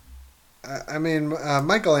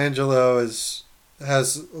 Michelangelo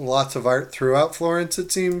has lots of art throughout Florence,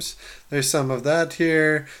 it seems. There's some of that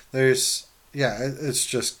here. It's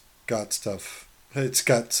just got stuff. It's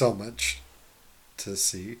got so much to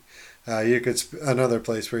see. You could another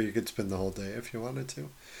place where you could spend the whole day if you wanted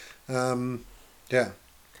to.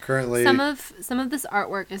 Currently some of this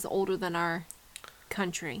artwork is older than our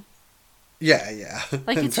country. Yeah.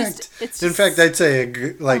 Like in it's fact, just it's in just fact, I'd say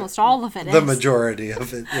like almost all of it the is. majority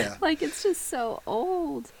of it. Yeah. Like it's just so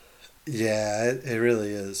old. Yeah, it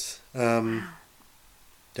really is. Wow.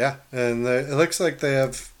 Yeah, and it looks like they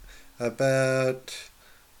have about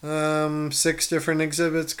 6 different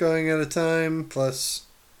exhibits going at a time, plus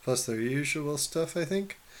their usual stuff, I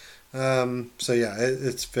think. So yeah,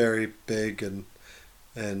 it's very big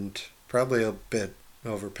and probably a bit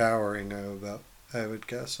overpowering. I would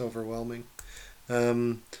guess overwhelming.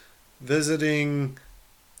 Visiting.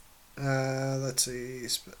 Let's see.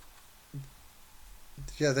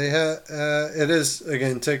 Yeah, they have. It is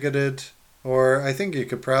again ticketed, or I think you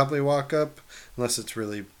could probably walk up, unless it's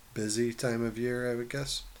really busy time of year. I would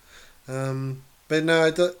guess. But no,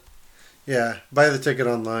 I do. Yeah, buy the ticket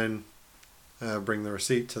online. Bring the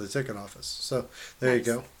receipt to the ticket office. So there Nice.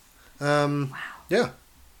 you go. Wow. Yeah,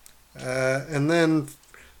 and then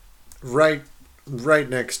right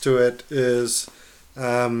next to it is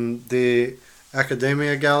the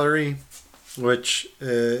Academia Gallery, which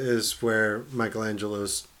is where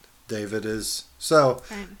Michelangelo's David is. So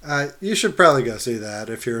Right. you should probably go see that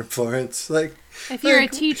if you're in Florence. If you're a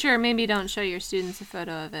like- teacher, maybe don't show your students a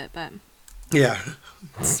photo of it, but yeah,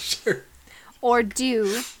 sure, or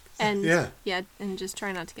do and Yeah. and just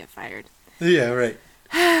try not to get fired. yeah, right.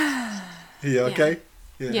 You okay?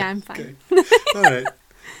 Yeah, I'm fine. Okay. All right.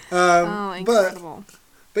 Oh, but incredible.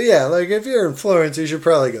 yeah, like if you're in Florence, you should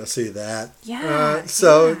probably go see that. Yeah.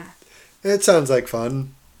 So yeah. it sounds like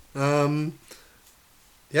fun.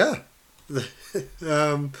 Yeah.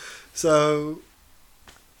 So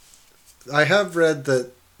I have read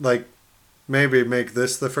that, like, maybe make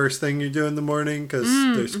this the first thing you do in the morning because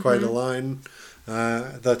there's quite a line.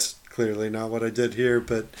 That's clearly not what I did here,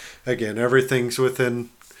 but again, everything's within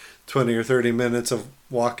 20 or 30 minutes of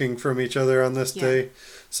walking from each other on this day.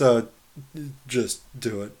 So just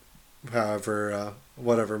do it however,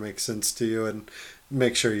 whatever makes sense to you, and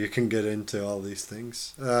make sure you can get into all these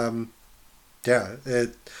things. Yeah,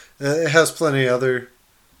 it has plenty other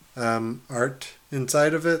art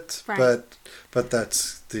inside of it, Right. but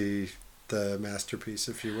that's the masterpiece,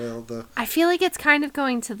 if you will. I feel like it's kind of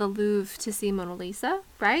going to the Louvre to see Mona Lisa,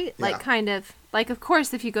 right? Yeah. Like kind of like, of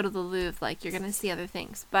course, if you go to the Louvre, like you're gonna see other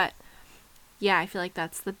things, but yeah, I feel like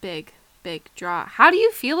that's the big draw. How do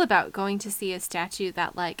you feel about going to see a statue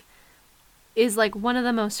that like is like one of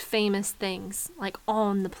the most famous things like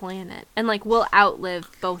on the planet and like will outlive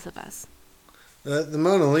both of us? The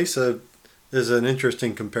Mona Lisa is an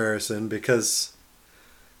interesting comparison because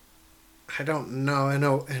I don't know.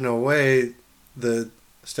 In a way, the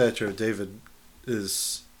statue of David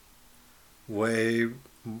is way.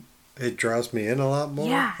 It draws me in a lot more.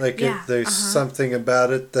 Yeah, Like yeah, there's something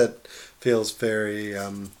about it that feels very.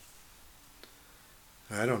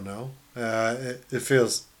 I don't know. It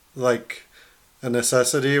feels like a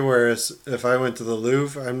necessity. Whereas if I went to the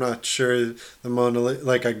Louvre, I'm not sure the Mona Lisa.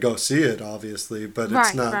 Like I'd go see it, obviously, but it's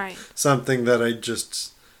Right, not right. something that I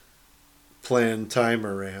just plan time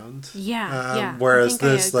around. Yeah, yeah. Whereas I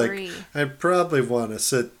think this, I like, agree. I probably want to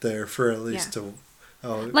sit there for at least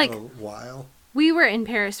Like- a while. We were in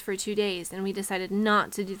Paris for 2 days and we decided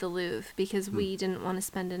not to do the Louvre because Hmm. we didn't want to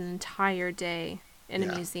spend an entire day in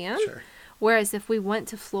a museum. Sure. Whereas if we went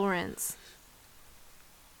to Florence,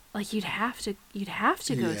 like you'd have to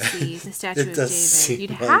go Yeah. see the Statue It of does David. seem You'd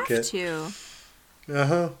like have it. to.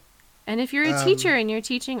 Uh-huh. And if you're a teacher and you're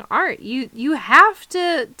teaching art, you have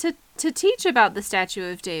to teach about the Statue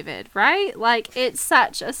of David, right? Like it's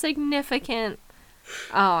such a significant.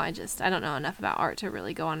 Oh, I don't know enough about art to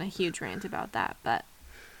really go on a huge rant about that, but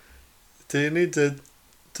Do you need to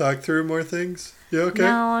talk through more things? You okay?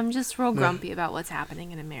 no, I'm just real grumpy about what's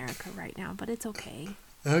happening in America right now, but it's okay.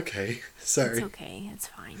 Okay. Sorry. It's okay. It's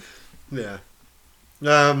fine. Yeah.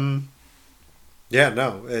 Yeah,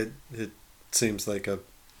 no. It seems like Wow.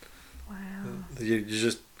 you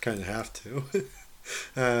just kind of have to.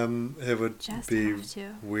 It would Just be have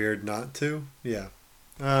to. weird not to. Yeah.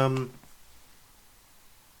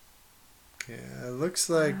 Yeah, it looks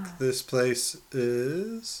like Wow. this place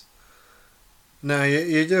is. No,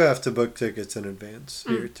 you do have to book tickets in advance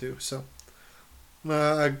here too. So,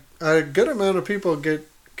 a good amount of people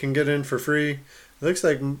can get in for free. It looks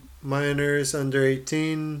like minors under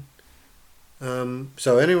 18.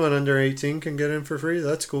 So anyone under 18 can get in for free.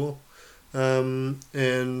 That's cool.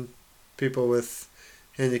 And people with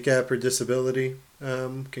handicap or disability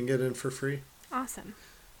can get in for free. Awesome.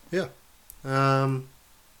 Yeah. Yeah.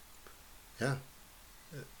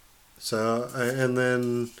 So, and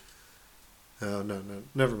then, oh, no,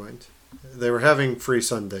 never mind. They were having free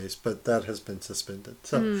Sundays, but that has been suspended.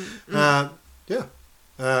 So, yeah.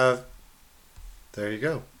 There you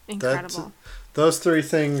go. Incredible. Those three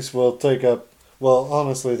things will take up. Well,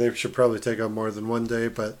 honestly, they should probably take up more than one day,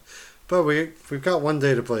 but we've got one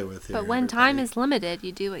day to play with here. But when time is limited,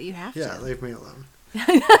 you do what you have to. Yeah, leave me alone.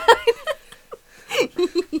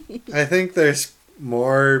 I think there's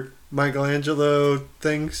more Michelangelo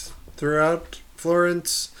things throughout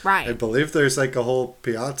Florence. Right. I believe there's like a whole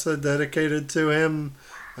piazza dedicated to him.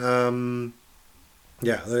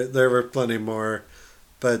 Yeah, there were plenty more.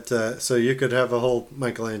 But so you could have a whole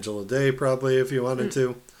Michelangelo day probably if you wanted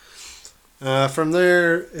to. From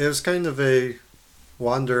there, it was kind of a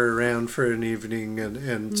wander around for an evening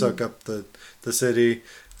and soak up the city.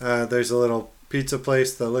 There's a little pizza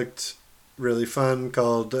place that looked really fun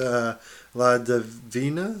called La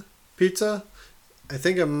Divina Pizza. I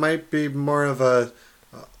think it might be more of a...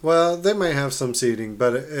 Well, they might have some seating,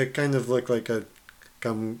 but it kind of looked like a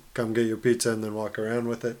come get your pizza and then walk around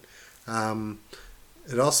with it.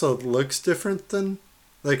 It also looks different than...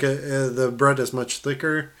 Like the bread is much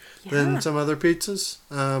thicker than some other pizzas.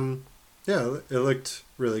 Yeah, it looked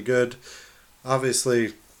really good.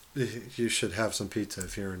 Obviously, you should have some pizza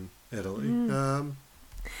if you're in Italy.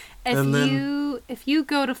 If you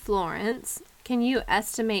go to Florence, can you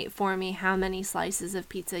estimate for me how many slices of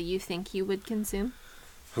pizza you think you would consume?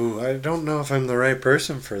 Ooh, I don't know if I'm the right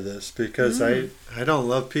person for this because I don't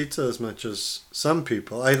love pizza as much as some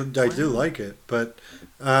people. I do like it, but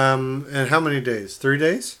and how many days? 3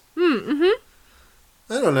 days? I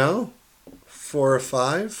don't know. 4 or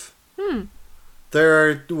 5? There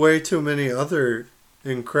are way too many other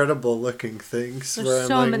incredible looking things. There's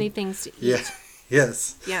so many things to eat. Yeah,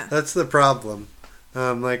 yes. Yeah. That's the problem.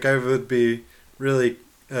 Like I would be really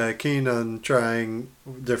keen on trying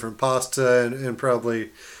different pasta and probably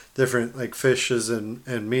different like fishes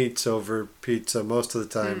and meats over pizza most of the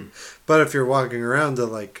time. But if you're walking around at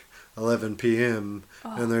like 11 p.m.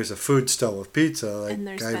 and there's a food stall with pizza,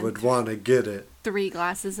 like I would want to get it. 3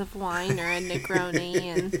 glasses of wine or a Negroni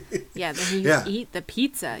and then you eat the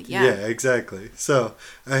pizza. Yeah, exactly. So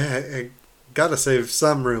I gotta save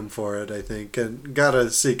some room for it, I think, and gotta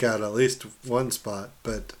seek out at least one spot.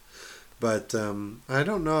 But I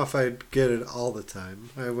don't know if I'd get it all the time.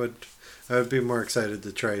 I would be more excited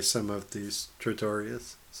to try some of these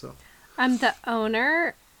trattorias. So the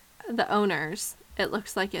owners, it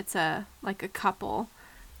looks like it's a couple,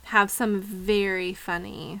 have some very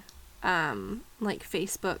funny like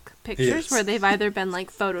Facebook pictures where they've either been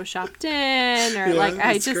like photoshopped in or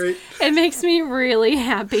great. It makes me really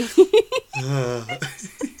happy.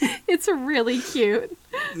 It's really cute.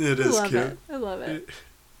 It is cute. I love it.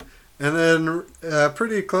 And then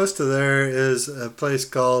pretty close to there is a place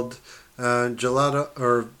called Gelato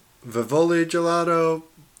or Vivoli Gelato.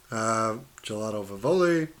 Gelato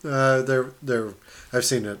Vivoli. I've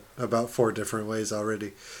seen it about 4 different ways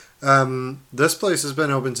already. This place has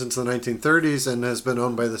been open since the 1930s and has been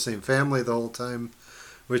owned by the same family the whole time,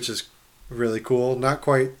 which is really cool. Not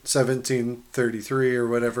quite 1733 or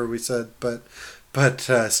whatever we said, but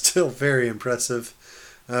still very impressive.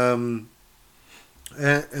 And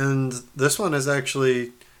this one has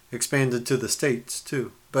actually expanded to the States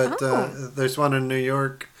too. But there's one in New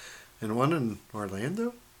York and one in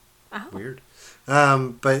Orlando. Oh. Weird.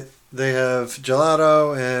 But they have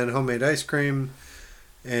gelato and homemade ice cream.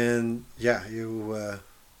 And yeah,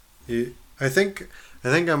 I think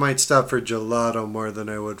I might stop for gelato more than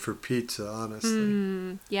I would for pizza,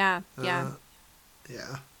 honestly. Yeah. Yeah.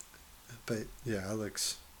 But yeah, it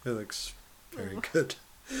looks very good.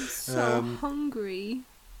 I'm so hungry.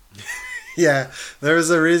 Yeah, there was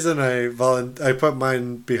a reason I put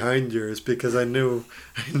mine behind yours because I knew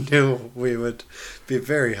we would be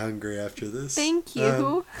very hungry after this. Thank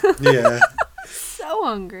you. Yeah. So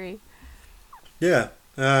hungry. Yeah.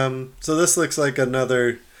 So this looks like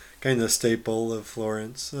another kind of staple of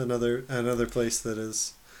Florence, another place that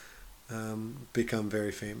has become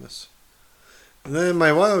very famous. And then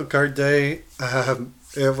my wild card day,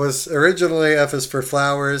 it was originally F is for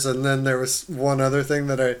flowers, and then there was one other thing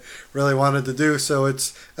that I really wanted to do, so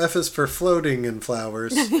it's F is for floating in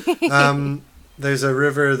flowers. There's a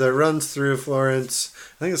river that runs through Florence.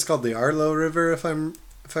 I think it's called the Arlo River, if I'm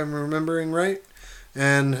remembering right.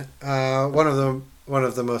 And one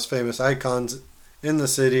of the most famous icons in the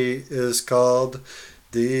city is called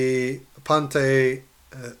the Ponte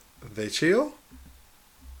Vecchio.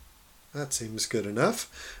 That seems good enough.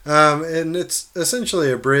 And it's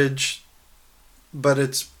essentially a bridge, but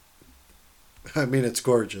it's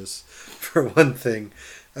gorgeous, for one thing.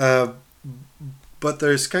 But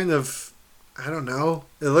there's kind of, I don't know,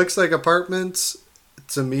 it looks like apartments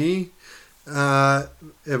to me.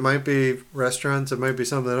 It might be restaurants, it might be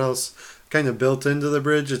something else. kind of built into the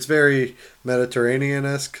bridge. It's very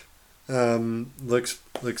Mediterranean-esque. Looks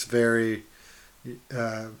very.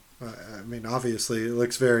 I mean, obviously, it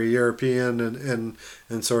looks very European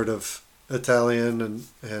and sort of Italian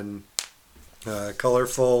and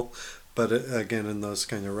colorful, but again in those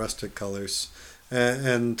kind of rustic colors.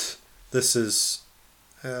 And this is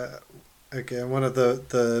again one of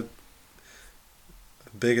the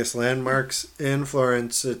biggest landmarks in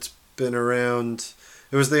Florence. It's been around.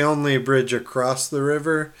 It was the only bridge across the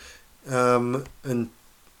river, and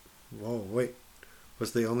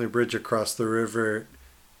was the only bridge across the river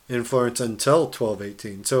in Florence until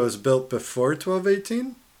 1218. So it was built before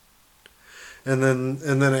 1218, and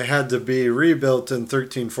then it had to be rebuilt in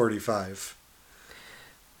 1345.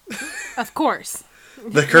 Of course.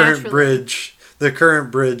 The current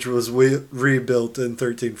bridge was rebuilt in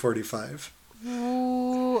 1345.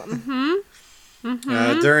 Ooh, mm-hmm.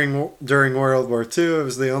 During World War II, it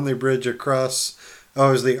was the only bridge across. Oh,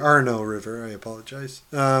 it was the Arno River. I apologize.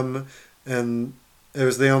 And it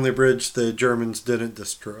was the only bridge the Germans didn't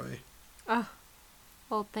destroy. Oh,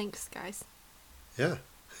 well, thanks, guys. Yeah.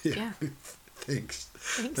 Yeah. Thanks,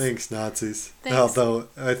 Nazis. Thanks. Although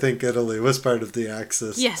I think Italy was part of the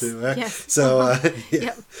Axis too. Yes. So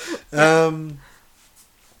Yep. and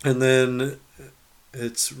then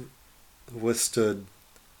it's withstood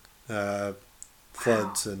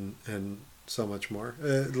floods and so much more.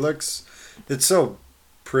 It's so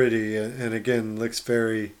pretty and again looks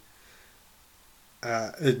very.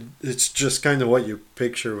 It's just kind of what you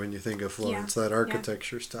picture when you think of Florence, that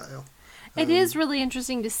architecture style. It is really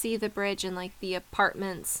interesting to see the bridge and like the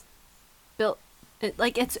apartments built.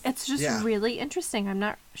 It's just really interesting. I'm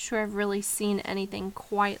not sure I've really seen anything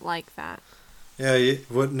quite like that. Yeah.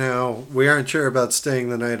 Now we aren't sure about staying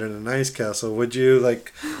the night in an ice castle. Would you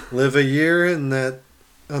live a year in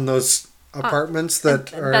those apartments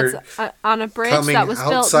that are on a bridge that was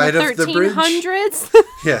built outside in the of the bridge? 1300s?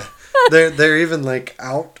 Yeah. They're even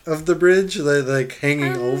out of the bridge. They're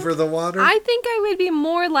hanging over the water. I think I would be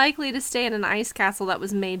more likely to stay in an ice castle that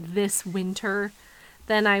was made this winter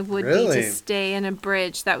than I would be to stay in a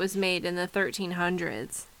bridge that was made in the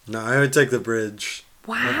 1300s. No, I would take the bridge.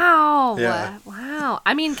 Wow. Yeah. Wow.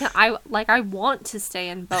 I mean, I want to stay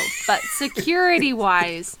in both, but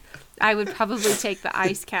security-wise, I would probably take the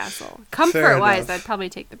ice castle. Comfort-wise, I'd probably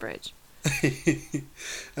take the bridge.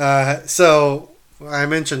 So I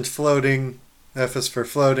mentioned floating. F is for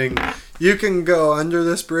floating. You can go under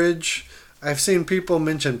this bridge. I've seen people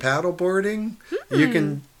mention paddleboarding. You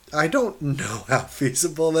can. I don't know how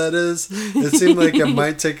feasible that is. It seemed like it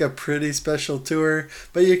might take a pretty special tour,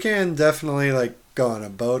 but you can definitely go on a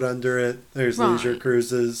boat under it. There's leisure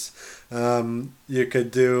cruises. You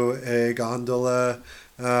could do a gondola.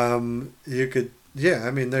 You could. Yeah,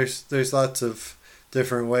 I mean, there's lots of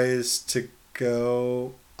different ways to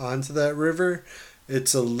go onto that river.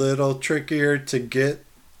 It's a little trickier to get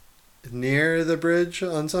near the bridge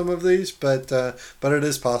on some of these, but it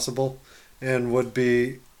is possible, and would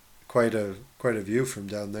be quite a view from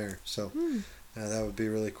down there. So that would be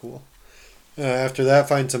really cool. After that,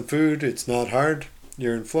 find some food. It's not hard.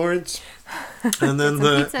 You're in Florence, and then get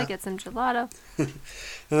some pizza, get some gelato, and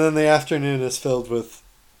then the afternoon is filled with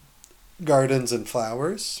gardens and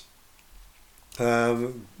flowers.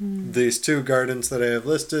 These two gardens that I have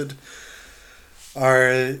listed are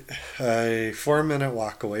a 4-minute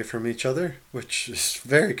walk away from each other, which is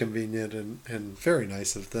very convenient and very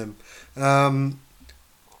nice of them.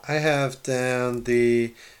 I have down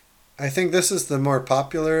I think this is the more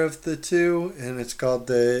popular of the two, and it's called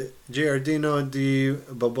the Giardino di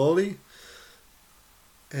Boboli.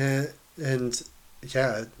 And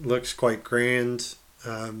yeah, it looks quite grand.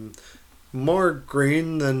 More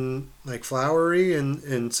green than flowery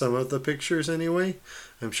in some of the pictures anyway.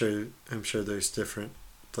 I'm sure there's different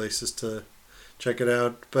places to check it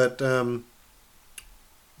out, but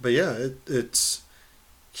yeah, it's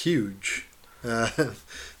huge.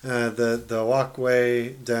 The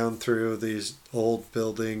walkway down through these old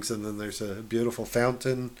buildings, and then there's a beautiful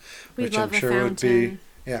fountain, which I'm sure would be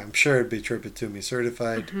I'm sure it'd be Tripitumi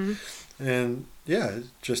certified. And yeah,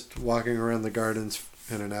 just walking around the gardens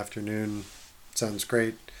in an afternoon sounds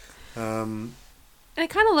great. And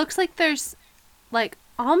it kind of looks like there's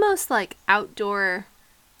almost outdoor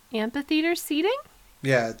amphitheater seating.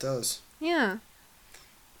 Yeah, it does. Yeah.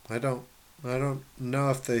 I don't know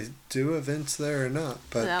if they do events there or not,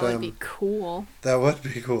 but that would be cool. That would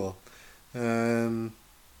be cool. Yeah,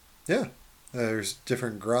 there's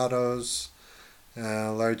different grottos,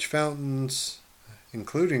 large fountains,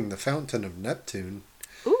 including the Fountain of Neptune.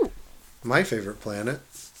 Ooh. My favorite planet.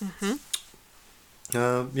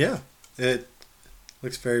 Yeah,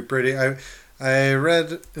 Looks very pretty. I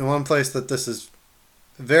read in one place that this is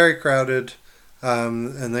very crowded,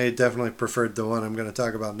 and they definitely preferred the one I'm going to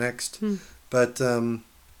talk about next. But I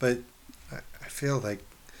feel like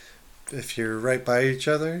if you're right by each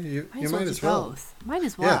other, you might as well. Both. Might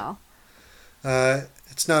as well.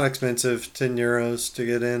 It's not expensive, €10 to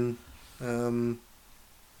get in.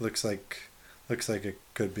 Looks like it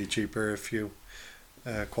could be cheaper if you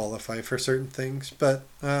qualify for certain things. But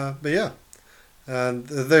yeah.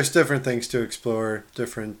 There's different things to explore,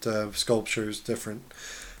 different sculptures, different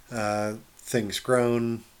things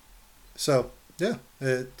grown. So yeah,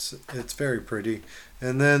 it's very pretty.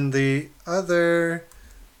 And then the other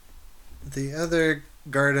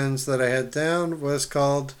gardens that I had down was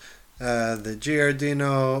called the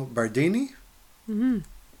Giardino Bardini. Mm-hmm.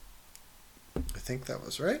 I think that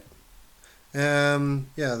was right.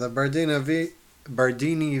 Yeah, the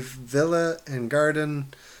Bardini Villa and Garden.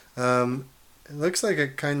 It looks like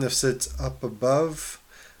it kind of sits up above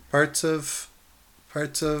parts of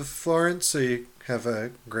Florence, so you have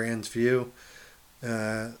a grand view,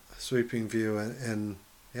 sweeping view, and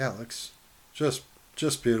yeah, it looks just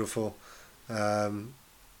beautiful.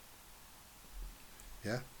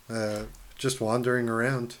 Just wandering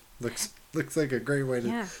around looks like a great way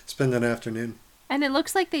to spend an afternoon. And it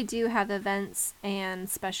looks like they do have events and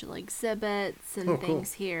special exhibits and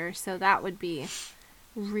things here, so that would be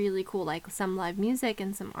really cool, like some live music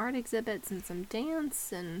and some art exhibits and some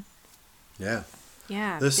dance and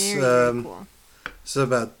this very cool. It's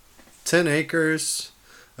about 10 acres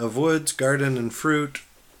of woods, garden, and fruit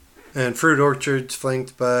orchards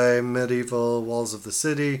flanked by medieval walls of the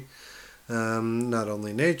city. Not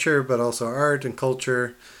only nature but also art and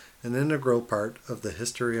culture, an integral part of the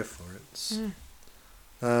history of Florence.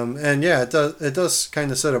 And yeah, it does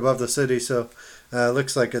kind of sit above the city, so it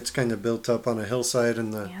looks like it's kind of built up on a hillside,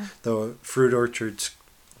 and the fruit orchards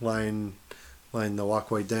line the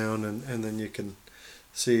walkway down, and then you can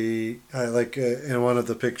see, in one of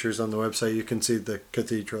the pictures on the website, you can see the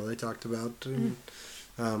cathedral I talked about. And,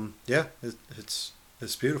 it's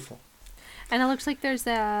beautiful. And it looks like there's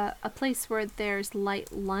a place where there's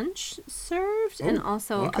light lunch served and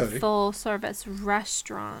also a full service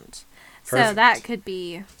restaurant. Perfect. So that could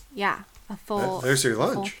be, a full there's your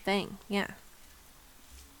lunch. Full thing, yeah.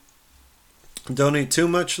 Don't eat too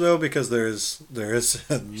much though, because there is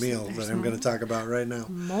a meal that I'm going to talk about right now.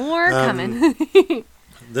 More coming.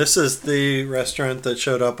 This is the restaurant that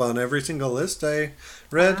showed up on every single list I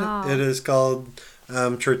read. Wow. It is called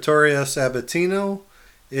Trattoria Sabatino.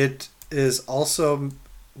 It is also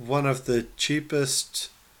one of the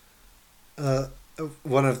cheapest.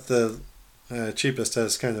 Cheapest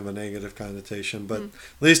has kind of a negative connotation, but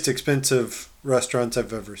least expensive restaurants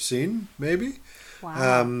I've ever seen, maybe.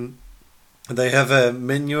 Wow. They have a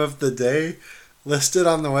menu of the day listed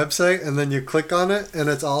on the website, and then you click on it, and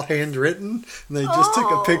it's all handwritten, and they just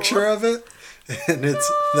took a picture of it, and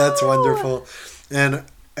that's wonderful. And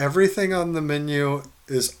everything on the menu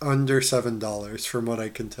is under $7, from what I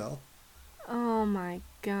can tell. Oh my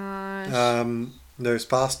gosh. There's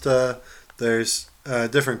pasta. There's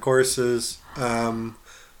different courses. It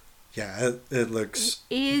looks.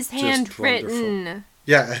 It is handwritten. Wonderful.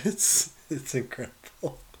 Yeah, it's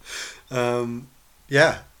incredible. I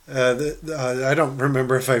don't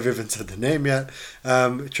remember if I've even said the name yet.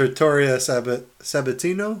 Trattoria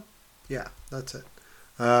Sabatino. Yeah, that's it.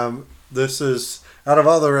 This is, out of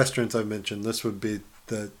all the restaurants I've mentioned, this would be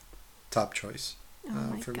the top choice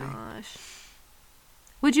for me.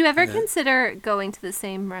 Would you ever consider going to the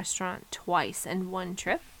same restaurant twice in one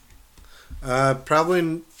trip?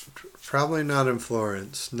 Probably not in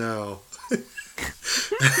Florence. No.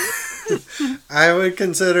 I would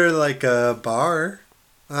consider like a bar.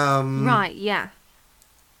 Right, yeah.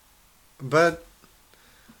 But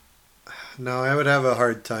no, I would have a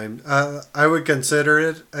hard time. I would consider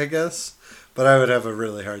it, I guess, but I would have a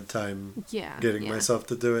really hard time getting myself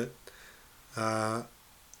to do it.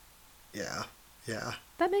 Yeah.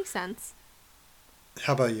 That makes sense.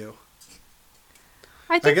 How about you?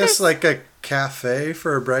 I guess like a cafe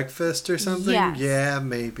for a breakfast or something? Yes. Yeah,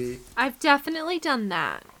 maybe. I've definitely done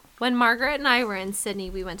that. When Margaret and I were in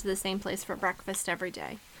Sydney, we went to the same place for breakfast every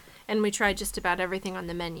day. And we tried just about everything on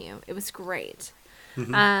the menu. It was great.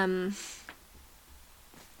 Mm-hmm.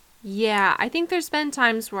 I think there's been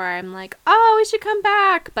times where I'm like, oh, we should come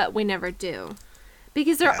back. But we never do.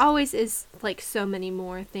 Because there always is like so many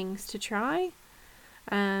more things to try.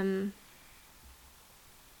 So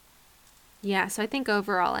I think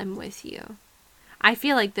overall I'm with you. I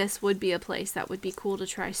feel like this would be a place that would be cool to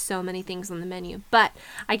try so many things on the menu. But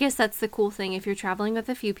I guess that's the cool thing. If you're traveling with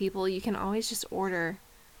a few people, you can always just order.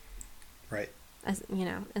 Right.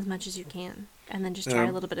 as much as you can, and then just try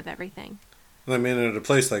a little bit of everything. I mean, at a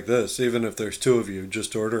place like this, even if there's 2 of you,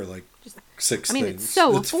 just order like 6 things. It's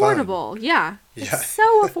so affordable. Fine. Yeah. It's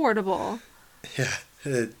so affordable. Yeah,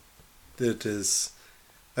 it is.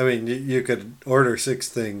 I mean, you could order 6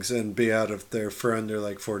 things and be out of there for under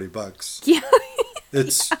like $40. Yeah.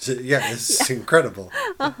 It's incredible.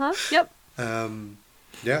 Yep.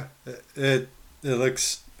 Yeah, it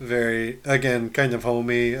looks very, again, kind of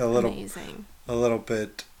homey, Amazing. A little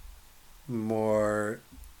bit more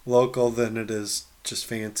local than it is just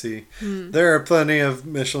fancy. There are plenty of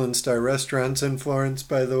Michelin star restaurants in Florence,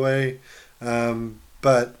 by the way,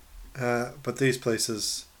 but these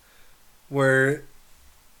places looked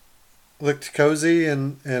cozy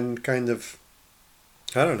and kind of,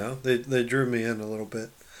 I don't know, they drew me in a little bit.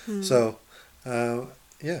 So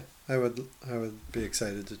yeah, I would be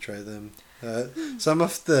excited to try them. Some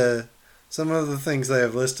of the things they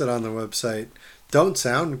have listed on the website don't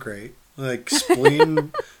sound great, like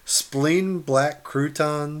spleen black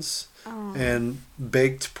croutons and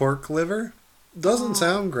baked pork liver. Doesn't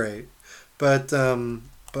sound great, but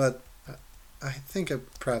I think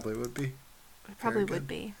it probably would be. It probably would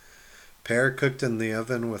be. Pear cooked in the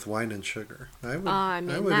oven with wine and sugar. I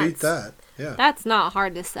would eat that. Yeah. That's not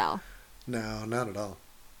hard to sell. No, not at all.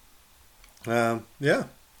 Yeah.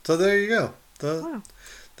 So there you go. Wow.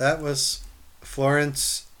 That was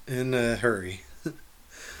Florence in a hurry.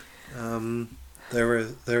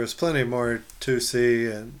 There was plenty more to see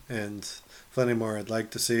and plenty more I'd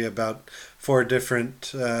like to see, about 4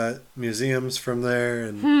 different museums from there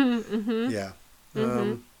and yeah.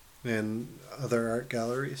 And other art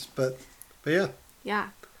galleries, but yeah. Yeah.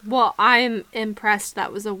 Well, I'm impressed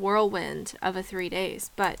that was a whirlwind of a 3 days,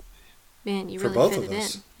 but man, you really fit it in.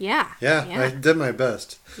 Yeah. I did my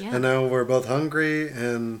best. Yeah. And now we're both hungry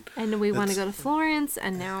and we want to go to Florence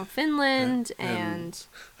and now Finland and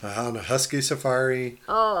on a husky safari.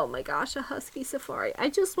 Oh my gosh, a husky safari. I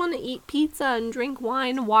just want to eat pizza and drink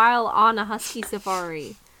wine while on a husky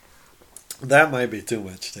safari. That might be too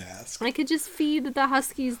much to ask. I could just feed the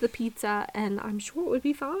huskies the pizza and I'm sure it would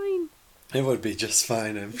be fine. It would be just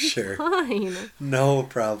fine, I'm sure. Fine. No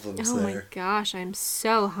problems there. Oh my gosh, I'm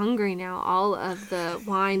so hungry now. All of the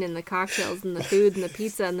wine and the cocktails and the food and the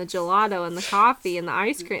pizza and the gelato and the coffee and the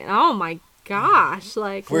ice cream. Oh my gosh,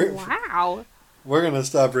 wow. We're going to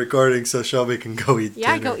stop recording so Shelby can go eat dinner.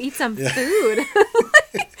 Yeah, go eat some food.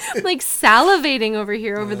 Like salivating over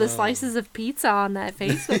here over the slices of pizza on that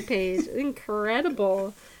Facebook page.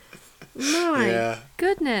 Incredible. My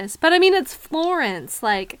goodness. But I mean, it's Florence.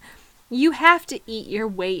 Like, you have to eat your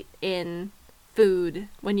weight in food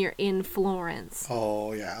when you're in Florence.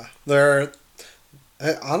 Oh, yeah.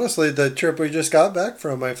 Honestly, the trip we just got back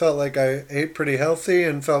from, I felt like I ate pretty healthy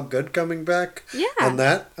and felt good coming back. Yeah. On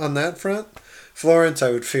that front. Florence, I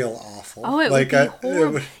would feel awful. Oh, it would be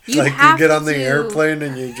horrible. You get on the airplane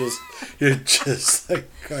and you're just like,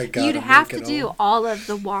 I gotta You'd have to make it do home. all of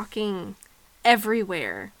the walking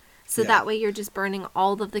everywhere. So that way you're just burning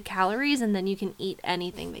all of the calories and then you can eat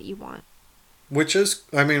anything that you want. Which is,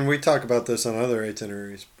 I mean, we talk about this on other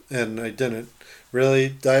itineraries, and I didn't really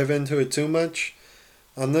dive into it too much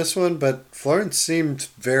on this one, but Florence seemed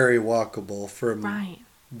very walkable from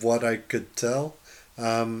what I could tell.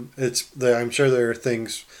 I'm sure there are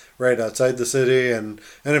things right outside the city, and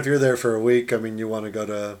if you're there for a week, I mean, you want to go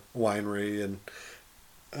to a winery and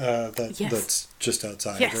that's just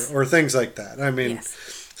outside or things like that. I mean,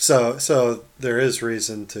 so there is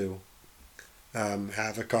reason to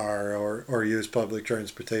have a car or use public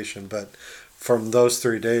transportation, but from those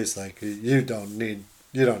 3 days, like you don't need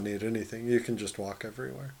anything. You can just walk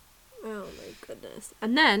everywhere. Oh my goodness!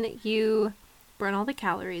 And then you burn all the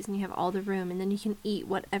calories and you have all the room, and then you can eat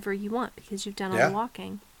whatever you want because you've done all the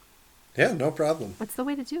walking. Yeah, no problem. What's the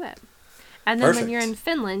way to do it? And then when you're in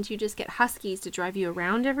Finland, you just get huskies to drive you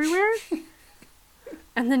around everywhere.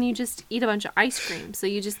 And then you just eat a bunch of ice cream. So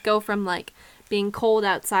you just go from like being cold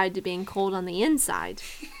outside to being cold on the inside.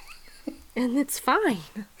 And it's fine.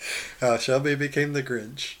 Shelby became the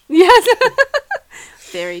Grinch. Yes.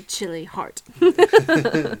 Very chilly heart.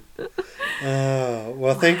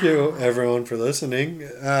 Well, thank you everyone for listening.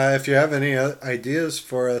 If you have any ideas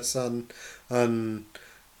for us on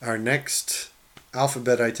our next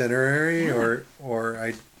alphabet itinerary or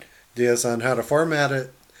ideas on how to format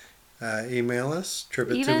it, email us,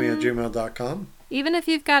 tripittome@gmail.com. Even if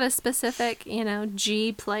you've got a specific,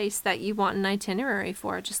 G place that you want an itinerary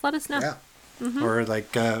for, just let us know. Yeah. Mm-hmm. Or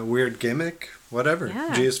like a weird gimmick, whatever.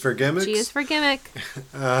 Yeah. G is for gimmicks. G is for gimmick.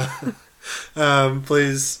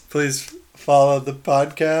 Please follow the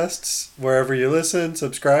podcasts wherever you listen.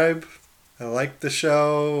 Subscribe. Like the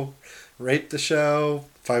show. rate the show.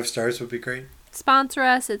 5 stars would be great. Sponsor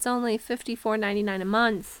us. It's only $54.99 a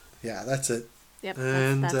month. Yeah, that's it. Yep,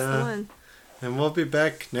 And, that's the one. And we'll be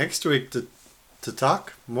back next week to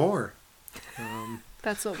talk more.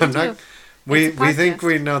 That's what we do. We It's a think podcast.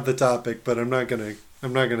 we know the topic, but I'm not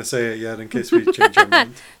gonna say it yet in case we change our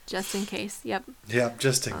mind. Just in case. Yep. Yeah,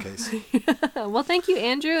 just in case. Well, thank you,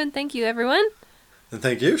 Andrew, and thank you, everyone. And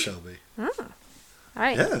thank you, Shelby. Oh. All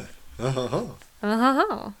right. Yeah. Oh.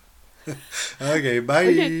 Oh. Okay, bye.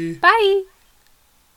 Okay. Bye.